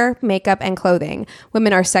 their hair, makeup, and clothing.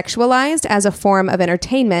 Women are sexualized as a form of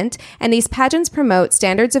entertainment, and these pageants promote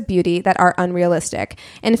standards of beauty that are unrealistic.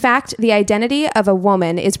 In fact, the identity of a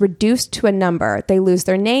woman is reduced to a number. They lose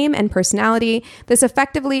their name and personality. This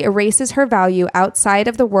effectively erases her value outside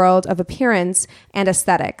of the world of appearance and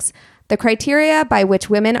aesthetics. The criteria by which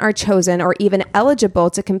women are chosen or even eligible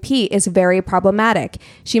to compete is very problematic.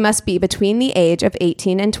 She must be between the age of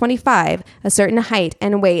 18 and 25, a certain height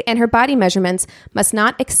and weight, and her body measurements must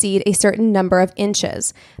not exceed a certain number of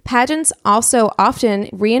inches. Pageants also often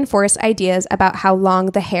reinforce ideas about how long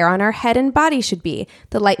the hair on our head and body should be,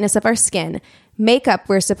 the lightness of our skin, makeup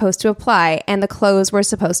we're supposed to apply, and the clothes we're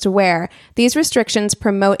supposed to wear. These restrictions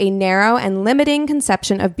promote a narrow and limiting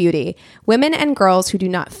conception of beauty. Women and girls who do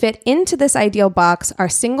not fit into this ideal box are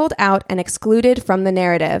singled out and excluded from the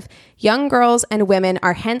narrative. Young girls and women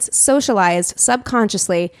are hence socialized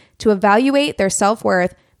subconsciously to evaluate their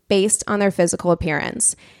self-worth based on their physical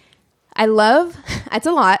appearance. I love, it's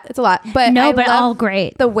a lot, but I love all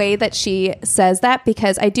great. The way that she says that,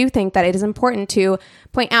 because I do think that it is important to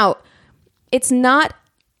point out it's not,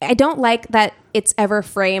 I don't like that it's ever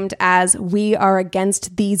framed as we are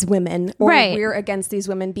against these women or we're against these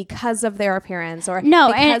women because of their appearance or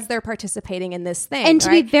because they're participating in this thing. And to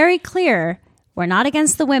be very clear, we're not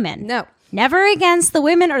against the women. No. Never against the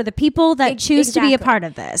women or the people that choose to be a part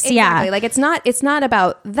of this. Exactly. Yeah. Like it's not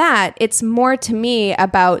about that. It's more to me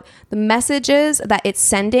about the messages that it's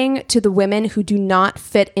sending to the women who do not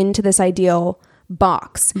fit into this ideal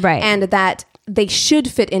box. Right. And that they should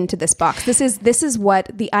fit into this box. This is what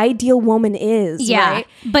the ideal woman is. Yeah. Right?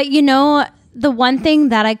 But you know, the one thing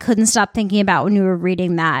that I couldn't stop thinking about when you were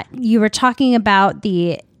reading that, you were talking about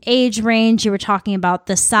the age range, you were talking about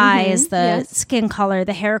the size, skin color,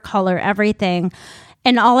 the hair color, everything.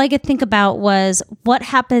 And all I could think about was what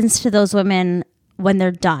happens to those women when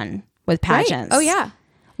they're done with pageants. Right. Oh, yeah.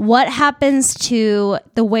 What happens to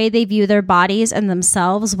the way they view their bodies and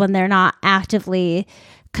themselves when they're not actively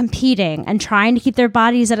competing and trying to keep their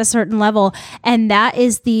bodies at a certain level? And that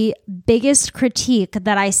is the biggest critique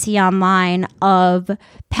that I see online of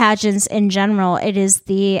pageants in general. It is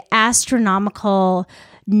the astronomical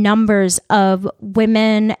numbers of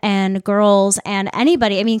women and girls and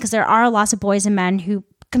anybody. I mean, because there are lots of boys and men who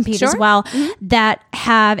compete as well that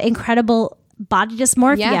have incredible body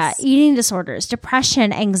dysmorphia, eating disorders,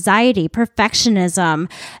 depression, anxiety, perfectionism,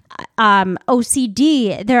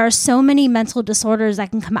 OCD. There are so many mental disorders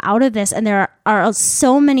that can come out of this. And there are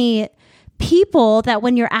so many people that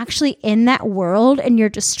when you're actually in that world and you're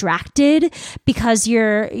distracted because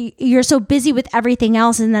you're so busy with everything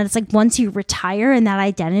else, and then it's like once you retire and that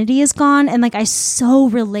identity is gone, and like I so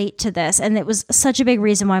relate to this, and it was such a big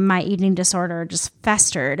reason why my eating disorder just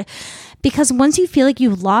festered, because once you feel like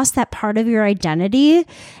you've lost that part of your identity,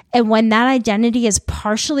 and when that identity is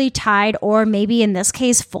partially tied, or maybe in this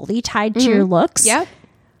case fully tied to your looks,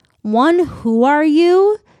 one, who are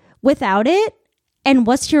you without it? And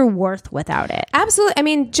what's your worth without it? Absolutely. I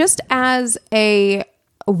mean, just as a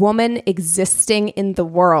woman existing in the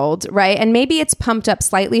world, right? And maybe it's pumped up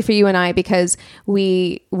slightly for you and I because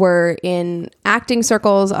we were in acting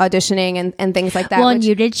circles, auditioning and things like that. Well, and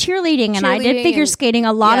you did cheerleading and I did figure skating.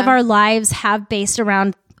 A lot of our lives have based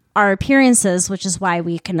around our appearances, which is why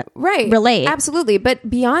we can relate. Absolutely. But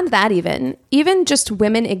beyond that, even just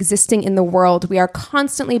women existing in the world, we are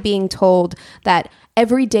constantly being told that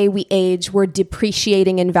every day we age, we're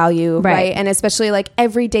depreciating in value, right? And especially like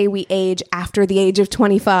every day we age after the age of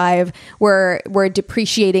 25, we're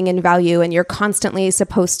depreciating in value, and you're constantly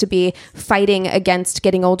supposed to be fighting against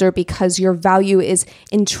getting older because your value is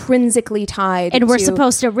intrinsically tied. And we're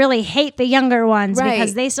supposed to really hate the younger ones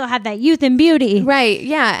because they still have that youth and beauty. Right.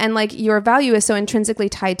 Yeah. And like your value is so intrinsically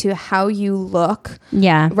tied to how you look.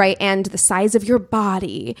 Yeah. Right. And the size of your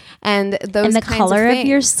body and those and the kinds color of things. Of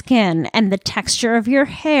your skin and the texture of your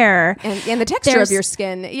hair and the texture of your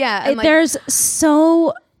skin. Yeah. And like, there's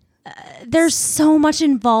so much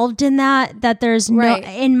involved in that there's no,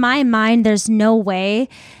 in my mind, there's no way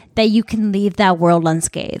that you can leave that world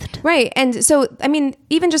unscathed. Right. And so, I mean,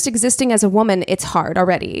 even just existing as a woman, it's hard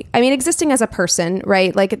already. I mean, existing as a person,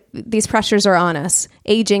 right? Like these pressures are on us.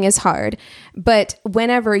 Aging is hard. But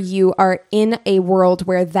whenever you are in a world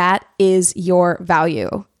where that is your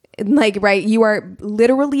value, like, right, you are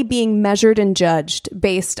literally being measured and judged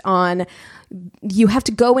based on, you have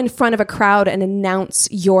to go in front of a crowd and announce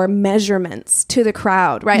your measurements to the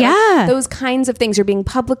crowd, right? Yeah. Like, those kinds of things. You're being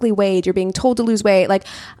publicly weighed. You're being told to lose weight. Like,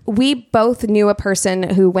 we both knew a person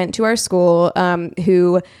who went to our school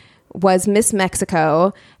who was Miss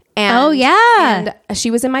Mexico. And, and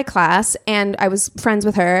she was in my class and I was friends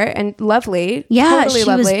with her and lovely. Yeah, totally she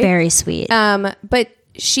lovely. was very sweet. But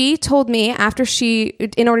she told me after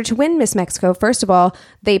in order to win Miss Mexico, first of all,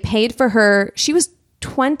 they paid for her. She was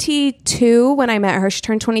 22 when I met her. She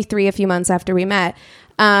turned 23 a few months after we met.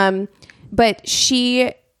 But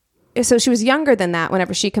she was younger than that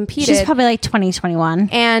whenever she competed. She's probably like 20, 21.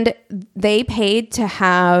 And they paid to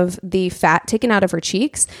have the fat taken out of her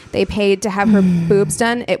cheeks. They paid to have her boobs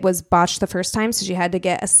done. It was botched the first time, so she had to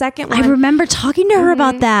get a second one. I remember talking to her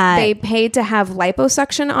about that. They paid to have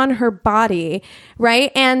liposuction on her body,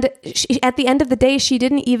 right? And at the end of the day, she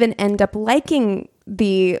didn't even end up liking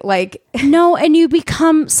no, and you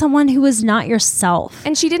become someone who is not yourself,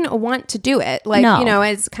 and she didn't want to do it.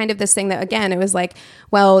 It's kind of this thing that, again, it was like,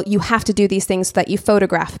 well, you have to do these things so that you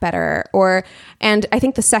photograph better, and I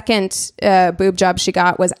think the second boob job she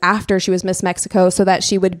got was after she was Miss Mexico, so that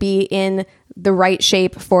she would be in the right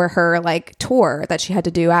shape for her like tour that she had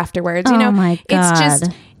to do afterwards. My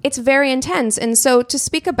God. It's very intense. And so to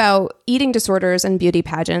speak about eating disorders and beauty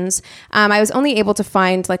pageants, I was only able to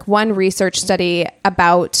find like one research study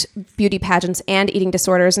about beauty pageants and eating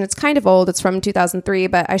disorders. And it's kind of old. It's from 2003,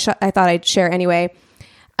 but I thought I'd share anyway.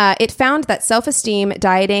 It found that self-esteem,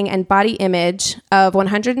 dieting, and body image of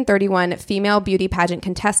 131 female beauty pageant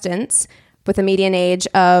contestants with a median age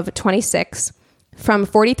of 26 from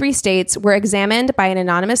 43 states were examined by an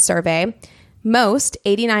anonymous survey. Most,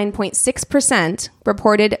 89.6%,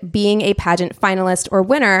 reported being a pageant finalist or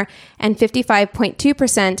winner, and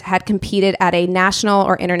 55.2% had competed at a national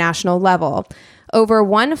or international level. Over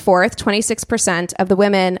 1/4, 26% of the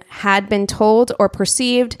women had been told or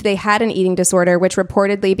perceived they had an eating disorder, which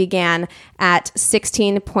reportedly began at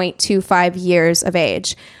 16.25 years of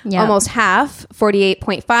age. Yep. Almost half,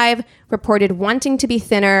 48.5%, reported wanting to be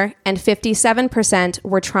thinner, and 57%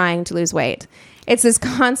 were trying to lose weight. It's this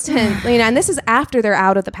constant, and this is after they're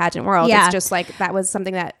out of the pageant world. Yeah. It's just like, that was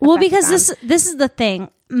something that... because this is the thing.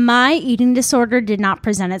 My eating disorder did not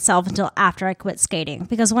present itself until after I quit skating.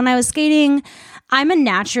 Because when I was skating, I'm a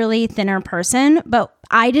naturally thinner person, but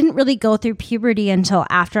I didn't really go through puberty until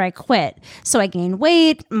after I quit. So I gained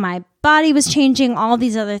weight, my body was changing, all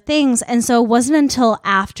these other things. And so it wasn't until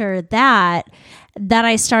after that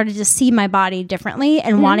I started to see my body differently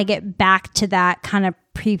and want to get back to that kind of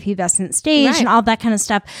prepubescent stage and all that kind of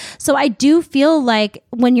stuff. So I do feel like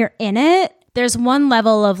when you're in it, there's one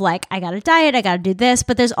level of like, I got to diet, I got to do this,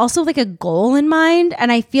 but there's also like a goal in mind.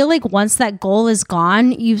 And I feel like once that goal is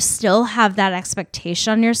gone, you still have that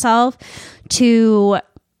expectation on yourself to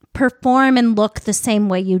perform and look the same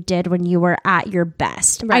way you did when you were at your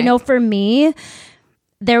best. Right. I know for me,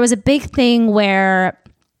 there was a big thing where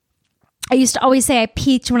I used to always say I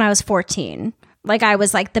peaked when I was 14. Like I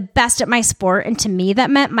was like the best at my sport. And to me, that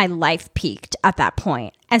meant my life peaked at that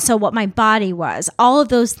point. And so what my body was, all of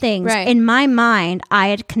those things in my mind, I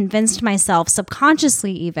had convinced myself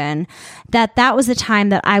subconsciously even that was the time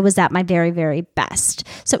that I was at my very, very best.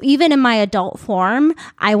 So even in my adult form,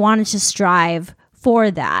 I wanted to strive for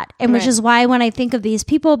that. And which is why when I think of these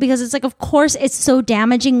people, because it's like, of course, it's so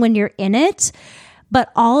damaging when you're in it.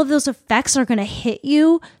 but all of those effects are going to hit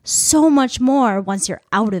you so much more once you're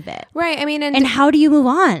out of it. Right. I mean, and how do you move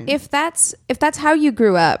on? If that's how you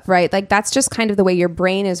grew up, right? Like that's just kind of the way your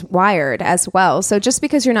brain is wired as well. So just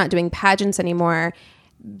because you're not doing pageants anymore,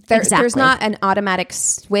 there's not an automatic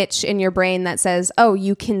switch in your brain that says, oh,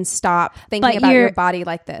 you can stop thinking about your body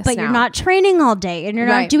like this. But you're not training all day and you're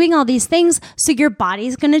not doing all these things. So your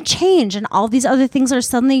body's going to change and all these other things are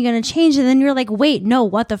suddenly going to change. And then you're like, wait, no,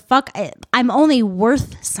 what the fuck? I'm only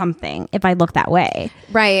worth something if I look that way.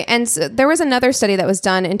 Right. And so there was another study that was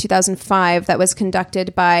done in 2005 that was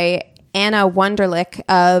conducted by Anna Wunderlich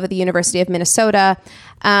of the University of Minnesota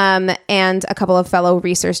and a couple of fellow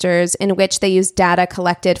researchers, in which they used data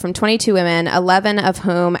collected from 22 women, 11 of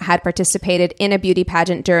whom had participated in a beauty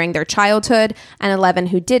pageant during their childhood and 11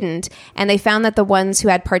 who didn't. And they found that the ones who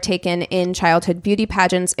had partaken in childhood beauty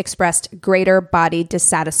pageants expressed greater body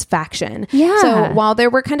dissatisfaction. Yeah. So while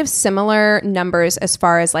there were kind of similar numbers as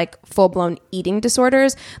far as like full-blown eating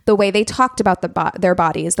disorders, the way they talked about their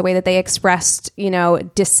bodies, the way that they expressed,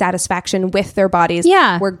 dissatisfaction with their bodies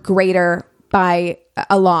were greater by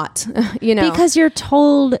a lot, because you're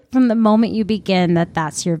told from the moment you begin that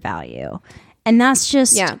that's your value. And that's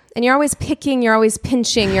just... Yeah. And you're always picking, you're always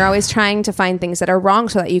pinching, you're always trying to find things that are wrong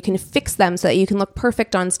so that you can fix them, so that you can look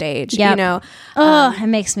perfect on stage. Yep. It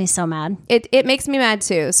makes me so mad. It makes me mad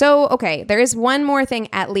too. So, okay, there is one more thing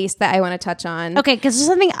at least that I want to touch on. Okay, because there's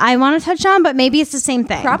something I want to touch on, but maybe it's the same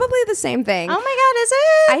thing. Probably the same thing. Oh my God, is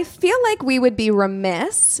it? I feel like we would be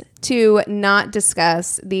remiss to not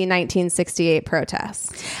discuss the 1968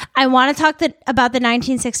 protests. I want to talk about the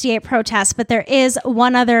 1968 protests, but there is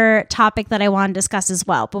one other topic that I want to discuss as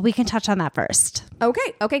well, but we can touch on that first.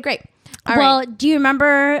 Okay, great. All right. Do you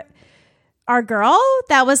remember our girl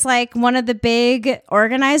that was like one of the big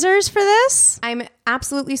organizers for this? I'm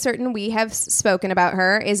absolutely certain we have spoken about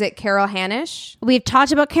her. Is it Carol Hanisch? We've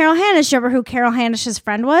talked about Carol Hanisch. Do you remember who Carol Hanish's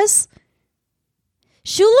friend was?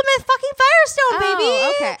 Shulamith fucking Firestone,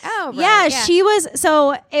 baby. Okay. Oh, right. Yeah, she was.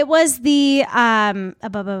 So it was the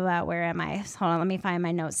where am I? Hold on, let me find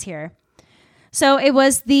my notes here. So it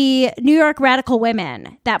was the New York Radical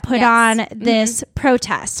Women that put on this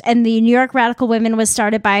protest. And the New York Radical Women was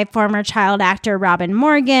started by former child actor Robin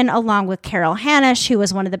Morgan, along with Carol Hanisch, who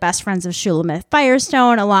was one of the best friends of Shulamith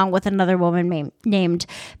Firestone, along with another woman named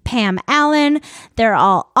Pam Allen. They're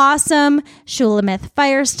all awesome. Shulamith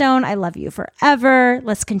Firestone, I love you forever.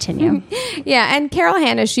 Let's continue. Yeah, and Carol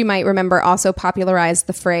Hanisch, you might remember, also popularized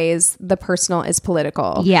the phrase, the personal is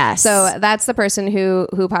political. Yes. So that's the person who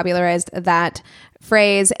popularized that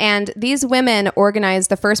phrase. And these women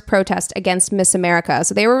organized the first protest against Miss America.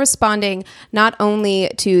 So they were responding not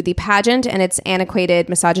only to the pageant and its antiquated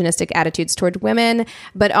misogynistic attitudes toward women,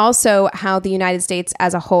 but also how the United States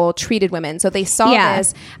as a whole treated women. So they saw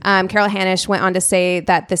this. Carol Hanisch went on to say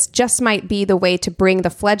that this just might be the way to bring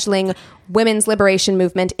the fledgling women's liberation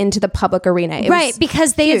movement into the public arena. Right,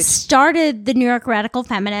 because they had started the New York Radical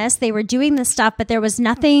Feminists. They were doing this stuff, but there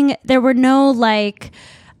were no like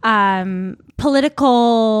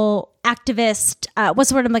political activist, what's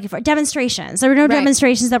the word I'm looking for? Demonstrations. There were no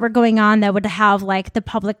demonstrations that were going on that would have like the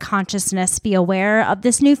public consciousness be aware of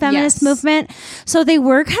this new feminist movement. So they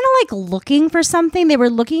were kind of like looking for something. They were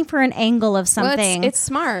looking for an angle of something. Well, it's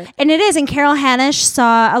smart. And it is. And Carol Hanisch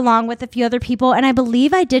saw, along with a few other people, and I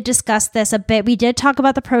believe I did discuss this a bit. We did talk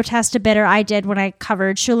about the protest a bit, or I did when I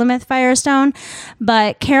covered Shulamith Firestone.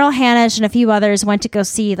 But Carol Hanisch and a few others went to go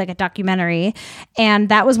see like a documentary. And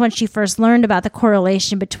that was when she first learned about the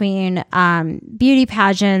correlation between beauty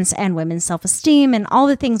pageants and women's self-esteem and all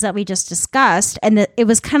the things that we just discussed. And it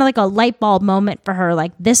was kind of like a light bulb moment for her,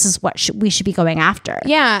 like, this is what we should be going after.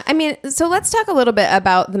 Yeah. I mean, so let's talk a little bit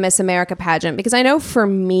about the Miss America pageant, because I know for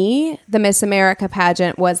me, the Miss America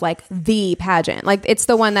pageant was like the pageant. Like, it's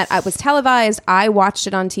the one that was televised. I watched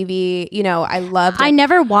it on TV. I loved it. I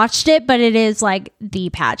never watched it, but it is like the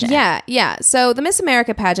pageant. Yeah. So the Miss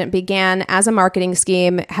America pageant began as a marketing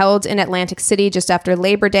scheme held in Atlantic City just after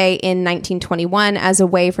Labor Day in 1921 as a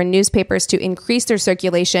way for newspapers to increase their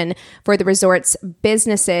circulation for the resort's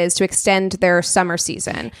businesses to extend their summer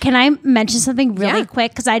season. Can I mention something really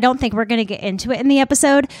quick? Because I don't think we're going to get into it in the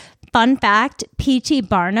episode. Fun fact, P.T.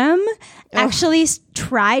 Barnum actually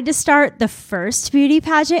tried to start the first beauty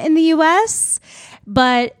pageant in the U.S.,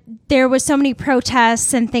 but there was so many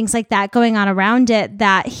protests and things like that going on around it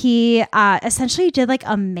that he essentially did like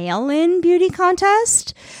a mail-in beauty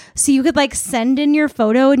contest. So you could like send in your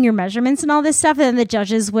photo and your measurements and all this stuff, and then the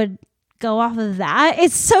judges would go off of that.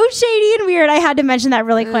 It's so shady and weird. I had to mention that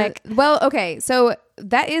really quick. Well, okay. So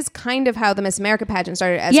that is kind of how the Miss America pageant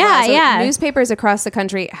started as well. So newspapers across the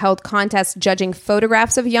country held contests judging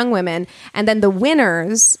photographs of young women, and then the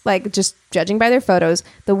winners, like just judging by their photos,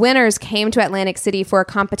 the winners came to Atlantic City for a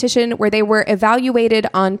competition where they were evaluated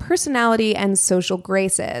on personality and social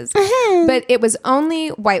graces. But it was only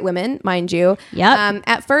white women, mind you.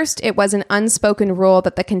 At first, it was an unspoken rule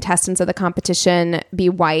that the contestants of the competition be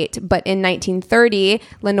white, but in 1930,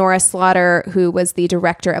 Lenora Slaughter, who was the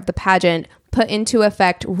director of the pageant, put into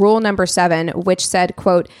effect rule number 7, which said,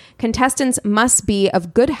 quote, contestants must be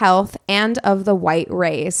of good health and of the white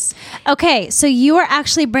race. Okay, so you are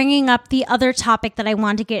actually bringing up the other topic that I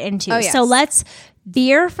want to get into. So let's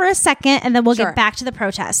veer for a second and then we'll get back to the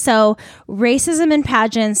protest. So racism in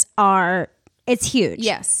pageants it's huge.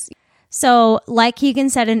 Yes. So like Keegan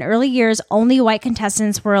said, in early years, only white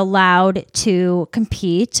contestants were allowed to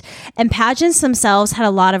compete, and pageants themselves had a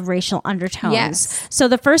lot of racial undertones. Yes. So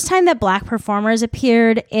the first time that black performers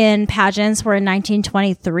appeared in pageants were in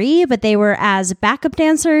 1923, but they were as backup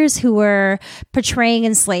dancers who were portraying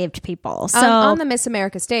enslaved people. So on the Miss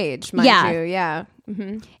America stage, mind you. Yeah.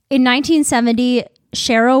 Mm-hmm. In 1970,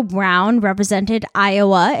 Cheryl Brown represented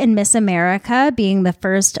Iowa in Miss America, being the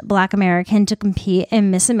first Black American to compete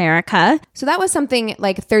in Miss America. So that was something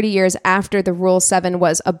like 30 years after the Rule 7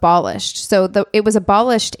 was abolished. So it was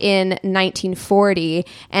abolished in 1940,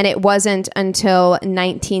 and it wasn't until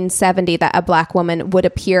 1970 that a Black woman would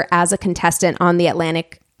appear as a contestant on the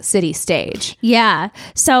Atlantic City stage. Yeah.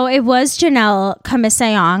 So it was Janelle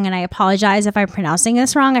Kamisayong, and I apologize if I'm pronouncing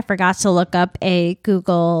this wrong. I forgot to look up a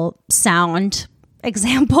Google sound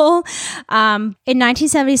example. In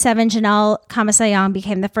 1977, Janelle Kamisayong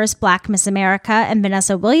became the first Black Miss America, and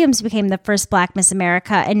Vanessa Williams became the first Black Miss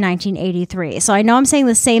America in 1983. So I know I'm saying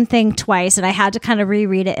the same thing twice, and I had to kind of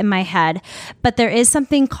reread it in my head. But there is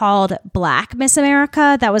something called Black Miss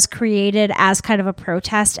America that was created as kind of a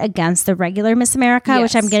protest against the regular Miss America,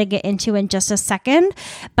 which I'm going to get into in just a second.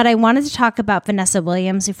 But I wanted to talk about Vanessa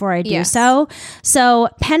Williams before I do so. So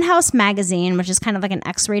Penthouse Magazine, which is kind of like an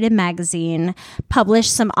X-rated magazine,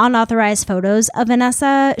 published some unauthorized photos of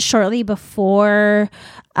Vanessa shortly before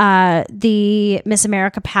the Miss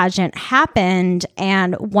America pageant happened.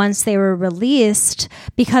 And once they were released,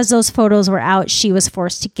 because those photos were out, she was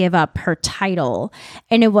forced to give up her title.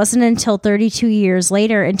 And it wasn't until 32 years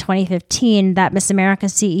later in 2015 that Miss America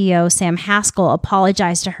CEO Sam Haskell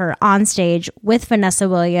apologized to her on stage with Vanessa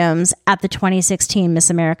Williams at the 2016 Miss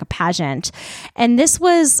America pageant. And this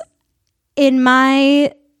was, in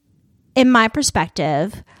my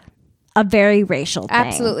perspective, a very racial thing.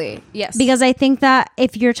 Absolutely. Yes. Because I think that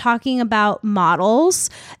if you're talking about models,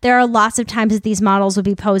 there are lots of times that these models would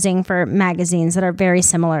be posing for magazines that are very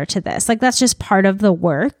similar to this. Like, that's just part of the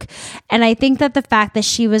work. And I think that the fact that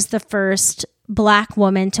she was the first Black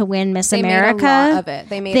woman to win Miss America, made a lot of it.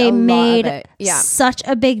 They made such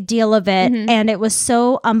a big deal of it, and it was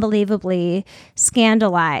so unbelievably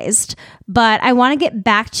scandalized. But I want to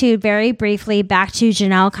get very briefly back to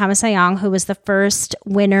Janelle Kamisayong, who was the first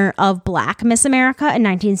winner of Black Miss America in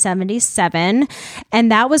 1977, and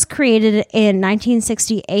that was created in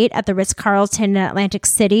 1968 at the Ritz-Carlton in Atlantic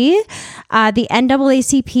City. The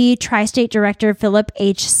NAACP Tri-State Director Philip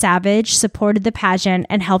H. Savage supported the pageant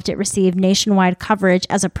and helped it receive nationwide coverage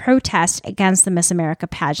as a protest against the Miss America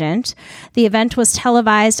pageant. The event was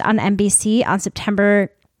televised on NBC in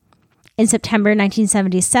September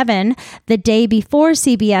 1977, the day before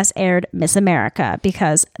CBS aired Miss America,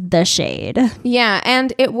 because the shade. Yeah,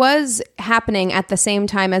 and it was happening at the same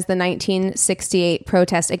time as the 1968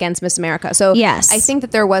 protest against Miss America. So yes, I think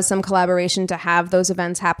that there was some collaboration to have those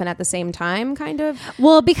events happen at the same time, kind of.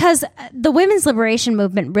 Well, because the women's liberation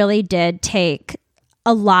movement really did take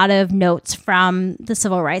a lot of notes from the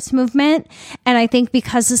civil rights movement. And I think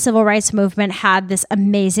because the civil rights movement had this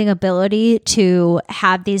amazing ability to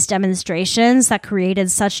have these demonstrations that created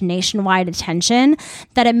such nationwide attention,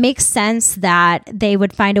 that it makes sense that they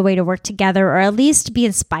would find a way to work together, or at least be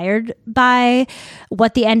inspired by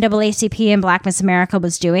what the NAACP and Black Miss America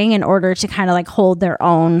was doing in order to kind of like hold their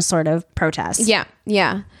own sort of protest.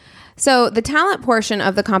 Yeah. So the talent portion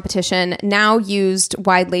of the competition, now used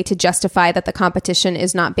widely to justify that the competition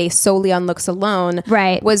is not based solely on looks alone,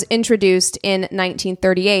 was introduced in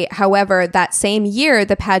 1938. However, that same year,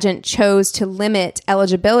 the pageant chose to limit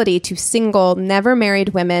eligibility to single, never married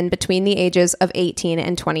women between the ages of 18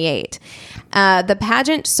 and 28. The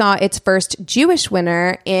pageant saw its first Jewish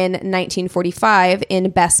winner in 1945 in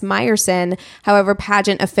Bess Meyerson. However,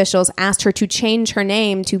 pageant officials asked her to change her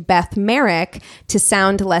name to Beth Merrick to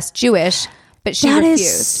sound less Jewish, but she refused.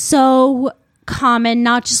 Is so common,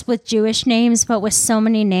 not just with Jewish names, but with so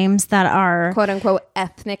many names that are quote unquote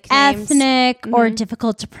ethnic names. Or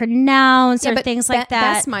difficult to pronounce or things like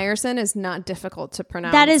that. Bess Meyerson is not difficult to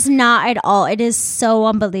pronounce. That is not at all. It is so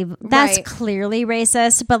unbelievable. That's clearly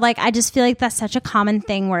racist, but like I just feel like that's such a common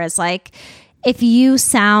thing where it's like if you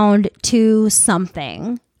sound to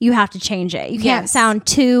something, you have to change it. You can't sound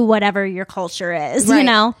to whatever your culture is, you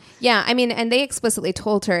know? Yeah, I mean, and they explicitly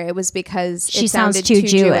told her it was because she it sounded sounds too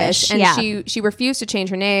Jewish. And she refused to change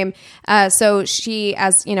her name. So she,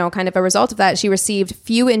 as you know, kind of a result of that, she received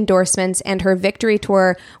few endorsements, and her victory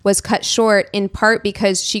tour was cut short in part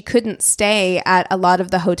because she couldn't stay at a lot of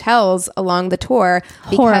the hotels along the tour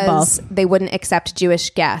because they wouldn't accept Jewish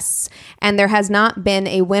guests. And there has not been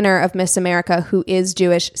a winner of Miss America who is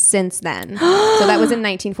Jewish since then. So that was in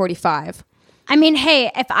 1945. I mean, hey,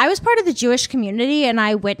 if I was part of the Jewish community and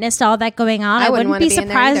I witnessed all that going on, I wouldn't be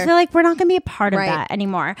surprised. I feel like we're not going to be a part of that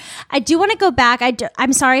anymore. I do want to go back.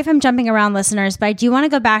 I'm sorry if I'm jumping around, listeners, but I do want to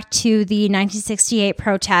go back to the 1968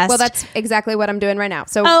 protest. Well, that's exactly what I'm doing right now.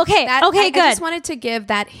 So good. I just wanted to give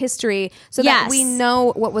that history so that we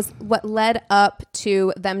know what led up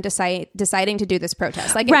to them deciding to do this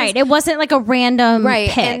protest. Like it wasn't like a random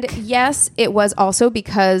pick. And yes, it was also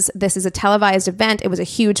because this is a televised event. It was a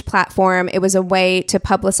huge platform. It was a way to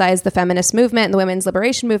publicize the feminist movement and the women's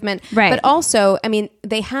liberation movement. But also, I mean,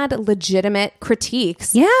 they had legitimate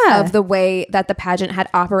critiques of the way that the pageant had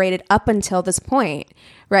operated up until this point.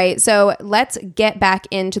 Right. So let's get back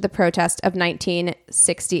into the protest of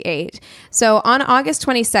 1968. So on August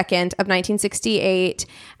 22nd of 1968,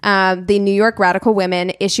 the New York Radical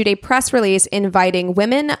Women issued a press release inviting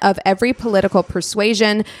women of every political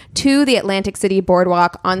persuasion to the Atlantic City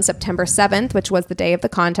Boardwalk on September 7th, which was the day of the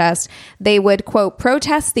contest. They would, quote,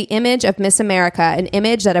 protest the image of Miss America, an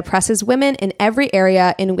image that oppresses women in every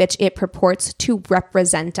area in which it purports to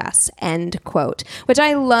represent us, end quote, which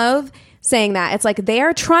I love. Saying that it's like they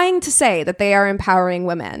are trying to say that they are empowering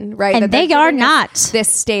women, right? And that they are not this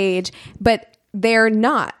stage, but they're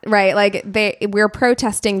not, right? Like we're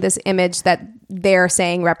protesting this image that they're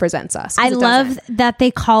saying represents us. I love that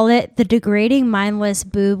they call it the degrading, mindless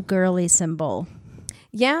boob girly symbol.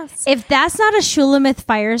 Yes. If that's not a Shulamith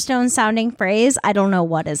Firestone sounding phrase, I don't know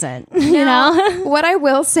what isn't. You know? What I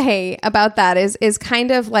will say about that is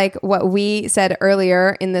kind of like what we said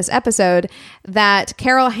earlier in this episode, that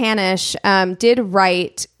Carol Hanisch did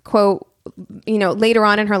write, quote, you know, later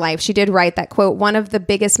on in her life, she did write that, quote, one of the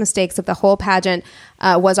biggest mistakes of the whole pageant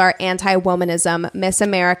was our anti-womanism. Miss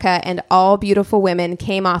America and all beautiful women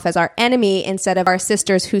came off as our enemy instead of our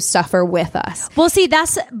sisters who suffer with us. Well, see,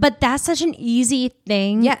 that's such an easy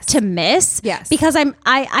thing to miss. Yes. Because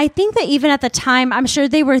I think that even at the time, I'm sure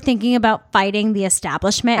they were thinking about fighting the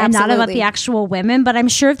establishment and not about the actual women. But I'm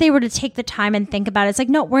sure if they were to take the time and think about it, it's like,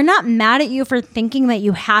 no, we're not mad at you for thinking that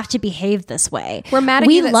you have to behave this way. We're mad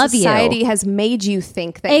at you that society has made you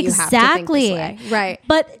think that you have to think this way. Right.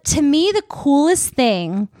 But to me, the coolest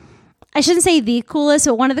thing, I shouldn't say the coolest,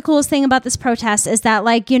 but one of the coolest thing about this protest is that,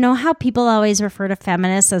 like, you know how people always refer to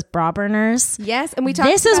feminists as bra burners? Yes, and we talked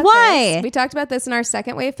this is why. We talked about this in our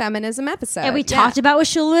second wave feminism episode. And we talked about with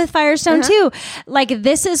Shulamith Firestone too. Like,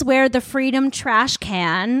 this is where the freedom trash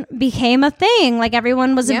can became a thing. Like,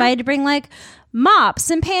 everyone was invited to bring like mops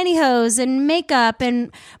and pantyhose and makeup and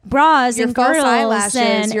bras your and false girdles eyelashes,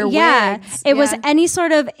 and your wigs. It was any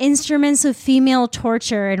sort of instruments of female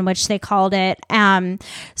torture, in which they called it.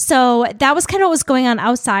 So that was kind of what was going on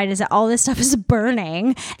outside, is that all this stuff is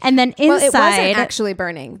burning, and then inside, well, it wasn't actually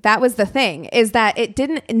burning. That was the thing, is that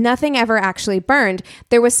nothing ever actually burned.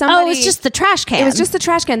 There was somebody. Oh, it was just the trash can. It was just the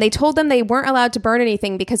trash can. They told them they weren't allowed to burn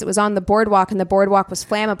anything because it was on the boardwalk, and the boardwalk was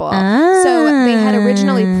flammable. So they had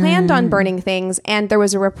originally planned on burning things. And there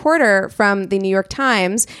was a reporter from the New York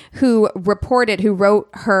Times who wrote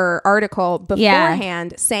her article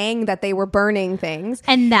beforehand saying that they were burning things.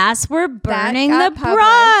 And that's where burning the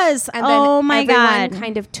bras. And then everyone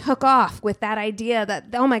kind of took off with that idea that,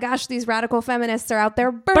 oh my gosh, these radical feminists are out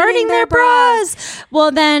there burning their bras.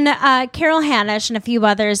 Well, then Carol Hanisch and a few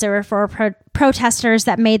others, there were four protesters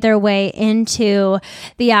that made their way into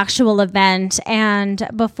the actual event. And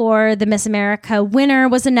before the Miss America winner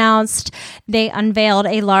was announced, they unveiled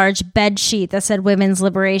a large bed sheet that said women's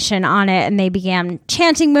liberation on it, and they began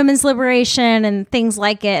chanting women's liberation and things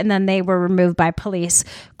like it, and then they were removed by police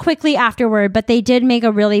quickly afterward. But they did make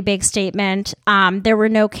a really big statement. There were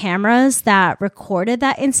no cameras that recorded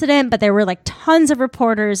that incident, but there were like tons of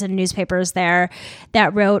reporters and newspapers there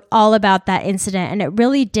that wrote all about that incident, and it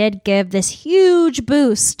really did give this huge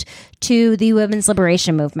boost to the women's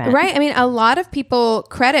liberation movement. Right. I mean, a lot of people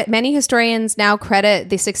many historians now credit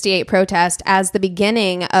the 68 protest as the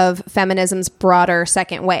beginning of feminism's broader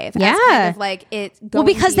second wave. Yeah. As kind of like it going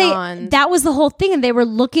because beyond. that was the whole thing, and they were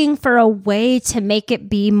looking for a way to make it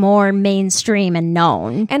be more mainstream and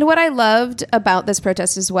known. And what I loved about this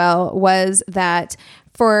protest as well was that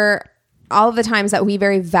for all of the times that we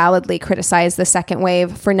very validly criticize the second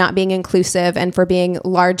wave for not being inclusive and for being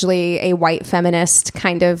largely a white feminist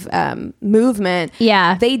kind of movement,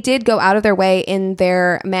 they did go out of their way in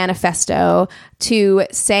their manifesto to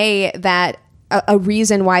say that a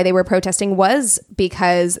reason why they were protesting was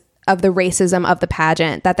because of the racism of the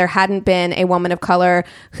pageant, that there hadn't been a woman of color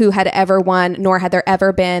who had ever won, nor had there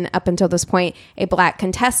ever been, up until this point, a black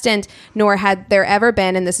contestant, nor had there ever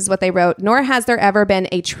been, and this is what they wrote, nor has there ever been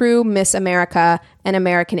a true Miss America, an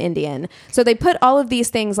American Indian. So they put all of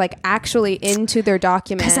these things like actually into their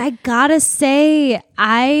document. Because I gotta say,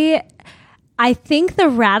 I think the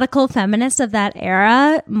radical feminists of that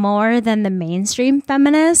era, more than the mainstream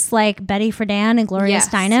feminists like Betty Friedan and Gloria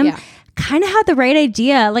Steinem, kind of had the right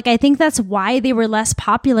idea. Like, I think that's why they were less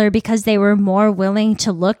popular, because they were more willing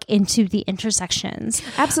to look into the intersections.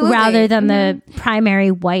 Absolutely. Rather than the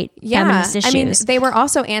primary white feminist issues. I mean, they were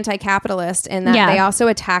also anti-capitalist in that they also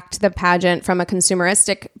attacked the pageant from a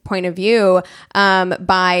consumeristic point of view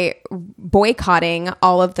by boycotting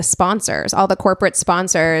all of the sponsors, all the corporate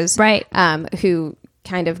sponsors, who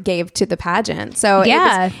kind of gave to the pageant. So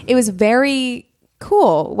it was very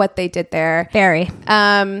cool what they did there. Very.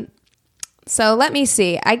 So let me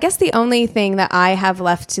see. I guess the only thing that I have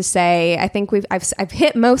left to say, I think I've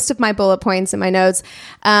hit most of my bullet points in my notes,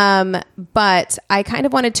 but I kind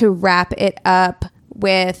of wanted to wrap it up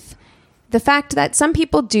with the fact that some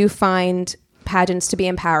people do find pageants to be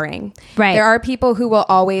empowering. Right. There are people who will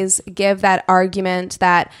always give that argument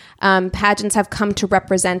that pageants have come to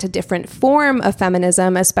represent a different form of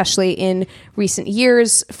feminism, especially in recent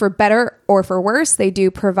years. For better or for worse, they do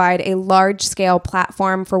provide a large-scale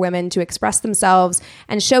platform for women to express themselves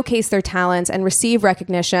and showcase their talents and receive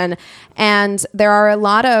recognition. And there are a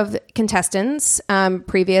lot of contestants,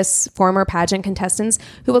 previous former pageant contestants,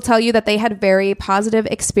 who will tell you that they had very positive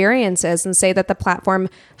experiences and say that the platform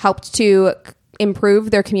helped to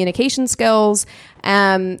improve their communication skills.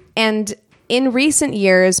 And in recent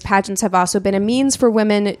years, pageants have also been a means for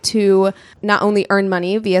women to not only earn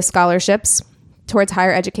money via scholarships towards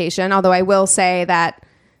higher education, although I will say that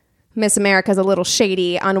Miss America is a little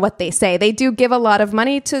shady on what they say. They do give a lot of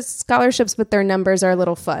money to scholarships, but their numbers are a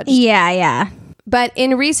little fudged. Yeah. But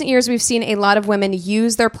in recent years, we've seen a lot of women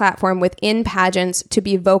use their platform within pageants to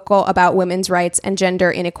be vocal about women's rights and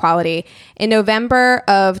gender inequality. In November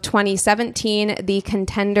of 2017, the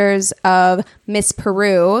contenders of Miss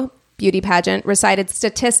Peru beauty pageant recited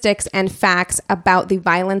statistics and facts about the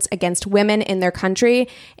violence against women in their country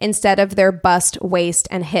instead of their bust, waist,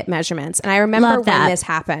 and hip measurements. And I remember when this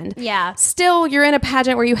happened. Yeah. Still, you're in a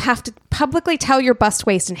pageant where you have to publicly tell your bust,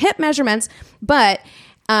 waist, and hip measurements, but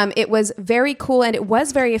it was very cool and it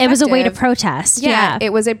was very effective. It was a way to protest. Yeah.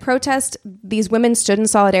 It was a protest. These women stood in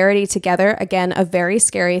solidarity together. Again, a very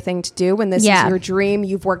scary thing to do when this is your dream.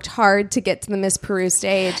 You've worked hard to get to the Miss Peru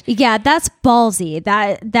stage. Yeah, that's ballsy.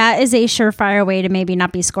 That is a surefire way to maybe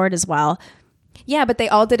not be scored as well. Yeah, but they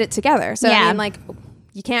all did it together. So I mean, like,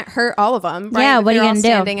 you can't hurt all of them, right? Yeah, what are you going to do?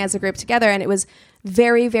 Standing as a group together, and it was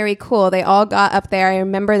very, very cool. They all got up there. I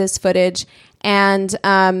remember this footage. And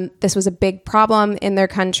this was a big problem in their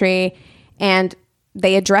country, and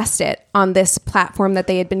they addressed it on this platform that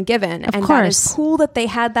they had been given. Of course. That is cool that they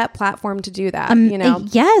had that platform to do that, you know?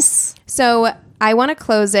 Yes. So I want to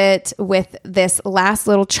close it with this last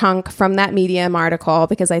little chunk from that Medium article,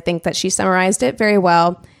 because I think that she summarized it very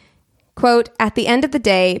well. Quote, "At the end of the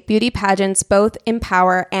day, beauty pageants both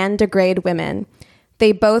empower and degrade women.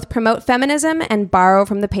 They both promote feminism and borrow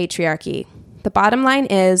from the patriarchy. The bottom line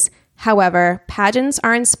is, however, pageants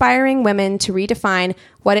are inspiring women to redefine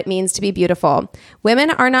what it means to be beautiful. Women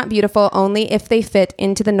are not beautiful only if they fit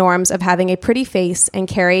into the norms of having a pretty face and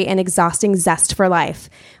carry an exhausting zest for life.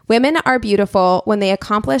 Women are beautiful when they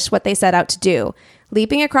accomplish what they set out to do,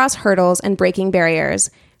 leaping across hurdles and breaking barriers.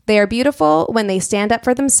 They are beautiful when they stand up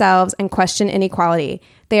for themselves and question inequality.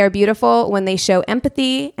 They are beautiful when they show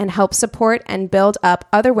empathy and help support and build up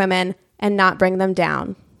other women and not bring them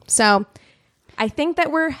down." So I think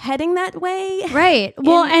that we're heading that way. Right.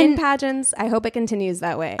 Well, in pageants, I hope it continues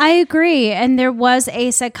that way. I agree. And there was a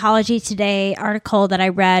Psychology Today article that I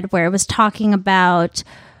read where it was talking about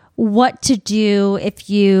what to do if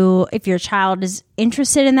your child is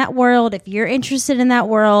interested in that world, if you're interested in that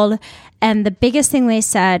world. And the biggest thing they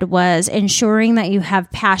said was ensuring that you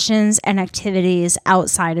have passions and activities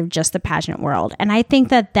outside of just the pageant world. And I think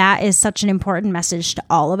that that is such an important message to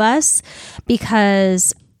all of us,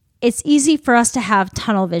 because it's easy for us to have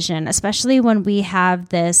tunnel vision, especially when we have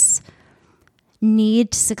this need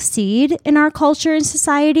to succeed in our culture and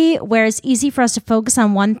society, where it's easy for us to focus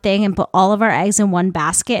on one thing and put all of our eggs in one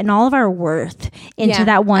basket and all of our worth into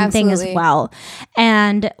that one thing as well.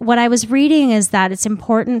 And what I was reading is that it's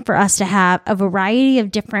important for us to have a variety of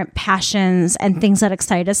different passions and things that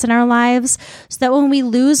excite us in our lives, so that when we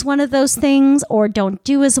lose one of those things or don't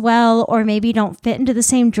do as well, or maybe don't fit into the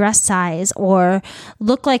same dress size or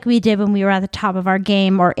look like we did when we were at the top of our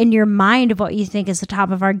game, or in your mind of what you think is the top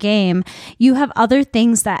of our game, you have other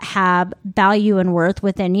things that have value and worth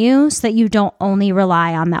within you, so that you don't only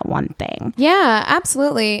rely on that one thing. Yeah,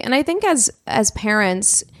 absolutely. And I think as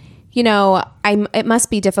parents, you know, it must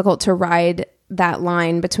be difficult to ride that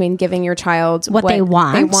line between giving your child what they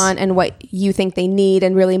want and what you think they need,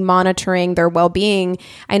 and really monitoring their well-being.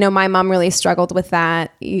 I know my mom really struggled with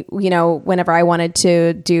that, you know, whenever I wanted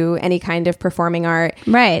to do any kind of performing art.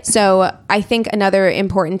 Right. So I think another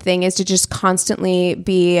important thing is to just constantly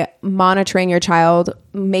be monitoring your child,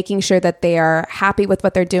 making sure that they are happy with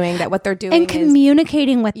what they're doing, that what they're doing and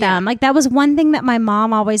communicating with them. Like, that was one thing that my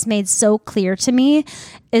mom always made so clear to me,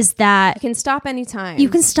 is that you can stop anytime. You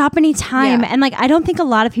can stop anytime. And like, I don't think a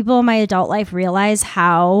lot of people in my adult life realize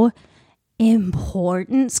how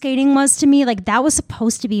important skating was to me. Like, that was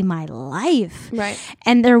supposed to be my life. Right.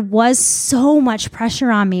 And there was so much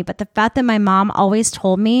pressure on me. But the fact that my mom always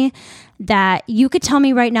told me that you could tell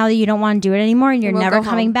me right now that you don't want to do it anymore and you're never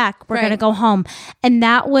coming back. We're going to go home. And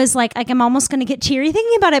that was like I'm almost going to get teary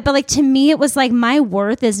thinking about it. But like, to me, it was like, my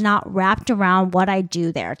worth is not wrapped around what I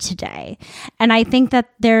do there today. And I think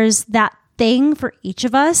that there's that thing for each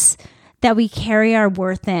of us that we carry our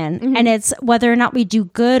worth in. Mm-hmm. And it's whether or not we do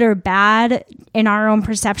good or bad in our own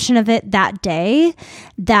perception of it that day,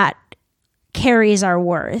 that carries our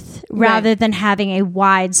worth, rather than having a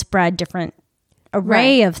widespread different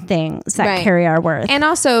array of things that carry our worth. And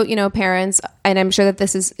also, you know, parents, and I'm sure that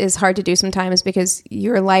this is hard to do sometimes, because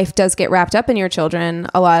your life does get wrapped up in your children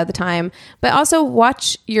a lot of the time, but also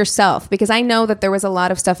watch yourself, because I know that there was a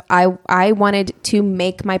lot of stuff I wanted to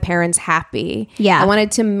make my parents happy. Yeah. I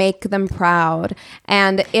wanted to make them proud.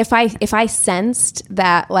 And if I sensed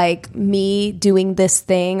that like me doing this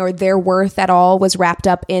thing or their worth at all was wrapped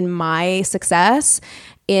up in my success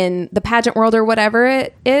in the pageant world or whatever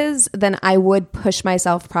it is, then I would push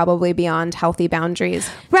myself probably beyond healthy boundaries.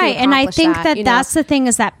 Right. And I think that's the thing,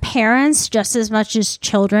 is that parents, just as much as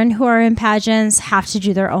children who are in pageants, have to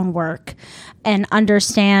do their own work and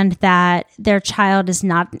understand that their child is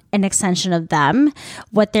not an extension of them.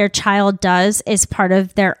 What their child does is part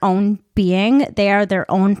of their own being. They are their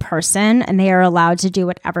own person, and they are allowed to do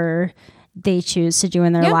whatever they choose to do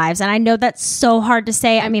in their lives. And I know that's so hard to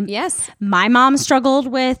say. I mean, yes, my mom struggled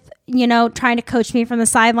with, you know, trying to coach me from the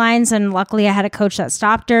sidelines, and luckily I had a coach that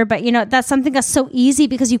stopped her. But, you know, that's something that's so easy,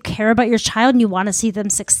 because you care about your child and you want to see them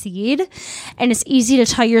succeed. And it's easy to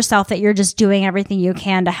tell yourself that you're just doing everything you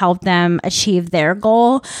can to help them achieve their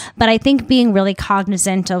goal. But I think being really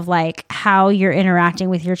cognizant of like how you're interacting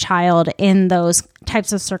with your child in those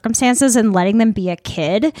types of circumstances and letting them be a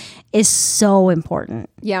kid is so important.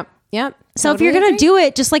 Yep. Yep. So if you're going to do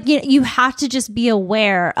it, just like, you have to just be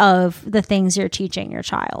aware of the things you're teaching your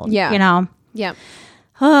child. Yeah. You know? Yeah.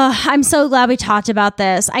 I'm so glad we talked about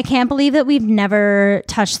this. I can't believe that we've never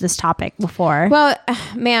touched this topic before. Well,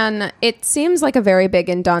 man, it seems like a very big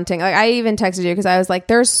and daunting. Like, I even texted you because I was like,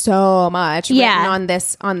 there's so much written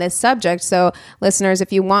on this subject. So listeners,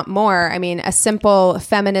 if you want more, I mean, a simple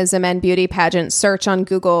feminism and beauty pageant search on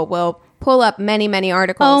Google will pull up many, many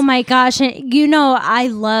articles. Oh my gosh. And you know, I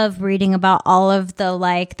love reading about all of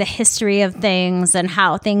the history of things and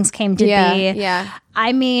how things came to be. Yeah.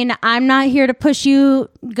 I mean, I'm not here to push you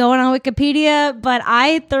going on Wikipedia, but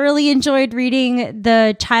I thoroughly enjoyed reading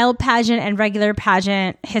the child pageant and regular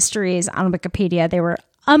pageant histories on Wikipedia. They were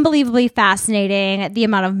unbelievably fascinating. The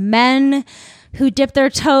amount of men who dip their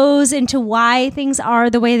toes into why things are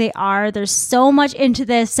the way they are. There's so much into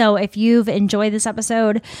this. So if you've enjoyed this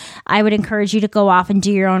episode, I would encourage you to go off and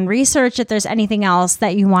do your own research. If there's anything else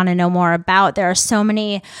that you want to know more about, there are so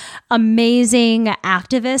many amazing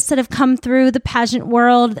activists that have come through the pageant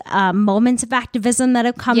world, moments of activism that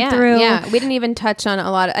have come through. Yeah, we didn't even touch on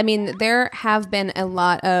a lot of, I mean, there have been a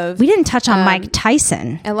lot of... We didn't touch on Mike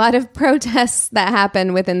Tyson. A lot of protests that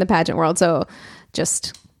happen within the pageant world. So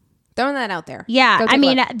just... Throwing that out there. Yeah, Go take I a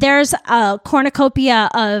mean, look. there's a cornucopia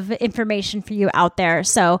of information for you out there.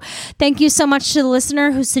 So thank you so much to the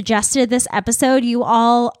listener who suggested this episode. You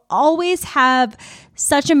all always have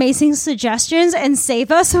such amazing suggestions and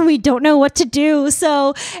save us when we don't know what to do.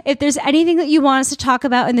 So if there's anything that you want us to talk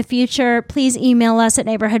about in the future, please email us at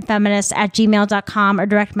neighborhoodfeminist@gmail.com or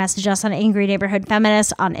direct message us on Angry Neighborhood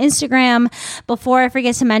Feminist on Instagram. Before I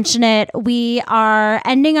forget to mention it, we are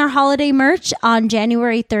ending our holiday merch on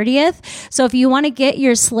January 30th. So if you want to get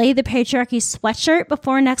your Slay the Patriarchy sweatshirt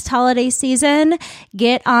before next holiday season,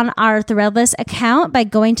 get on our Threadless account by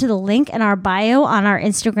going to the link in our bio on our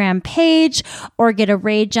Instagram page, or get a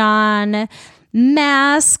Rage On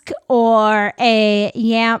mask or a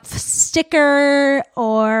YAMF sticker,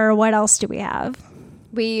 or what else do we have?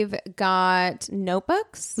 We've got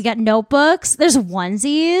notebooks. We got notebooks. There's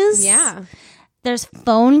onesies. Yeah. There's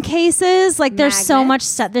phone cases. Like, there's so much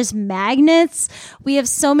stuff. There's magnets. We have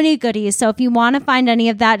so many goodies. So if you want to find any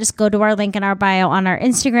of that, just go to our link in our bio on our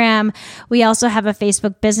Instagram. We also have a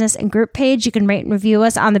Facebook business and group page. You can rate and review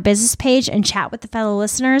us on the business page and chat with the fellow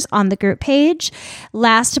listeners on the group page.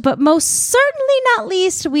 Last but most certainly not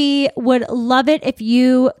least, we would love it if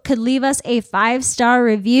you could leave us a 5-star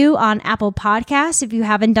review on Apple Podcasts. If you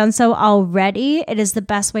haven't done so already, it is the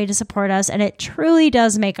best way to support us, and it truly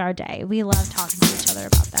does make our day. We love talking to each other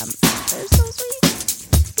about them. They're so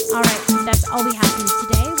sweet. All right, that's all we have for you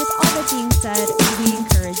today. With all that being said, we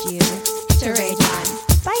encourage you to rage on.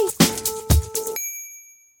 Bye.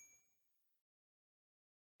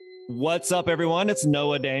 What's up, everyone? It's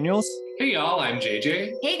Noah Daniels. Hey, y'all. I'm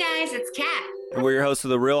JJ. Hey, guys, it's Kat. And we're your hosts of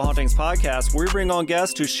the Real Hauntings podcast, where we bring on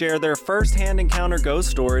guests to share their first-hand encounter ghost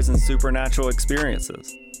stories and supernatural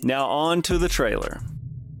experiences. Now on to the trailer.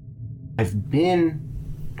 I've been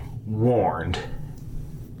warned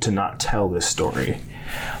to not tell this story,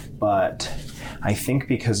 but I think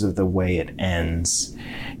because of the way it ends,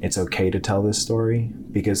 it's okay to tell this story,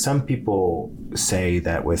 because some people say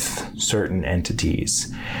that with certain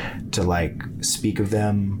entities, to like speak of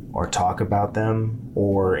them or talk about them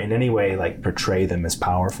or in any way like portray them as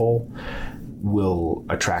powerful will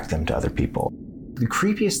attract them to other people. The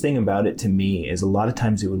creepiest thing about it to me is a lot of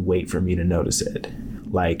times it would wait for me to notice it.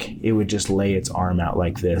 Like, it would just lay its arm out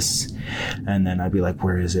like this, and then I'd be like,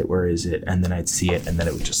 where is it? Where is it? And then I'd see it, and then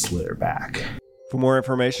it would just slither back. For more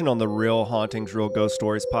information on the Real Hauntings, Real Ghost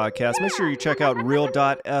Stories podcast, make sure you check out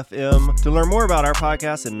Real.fm to learn more about our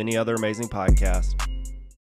podcast and many other amazing podcasts.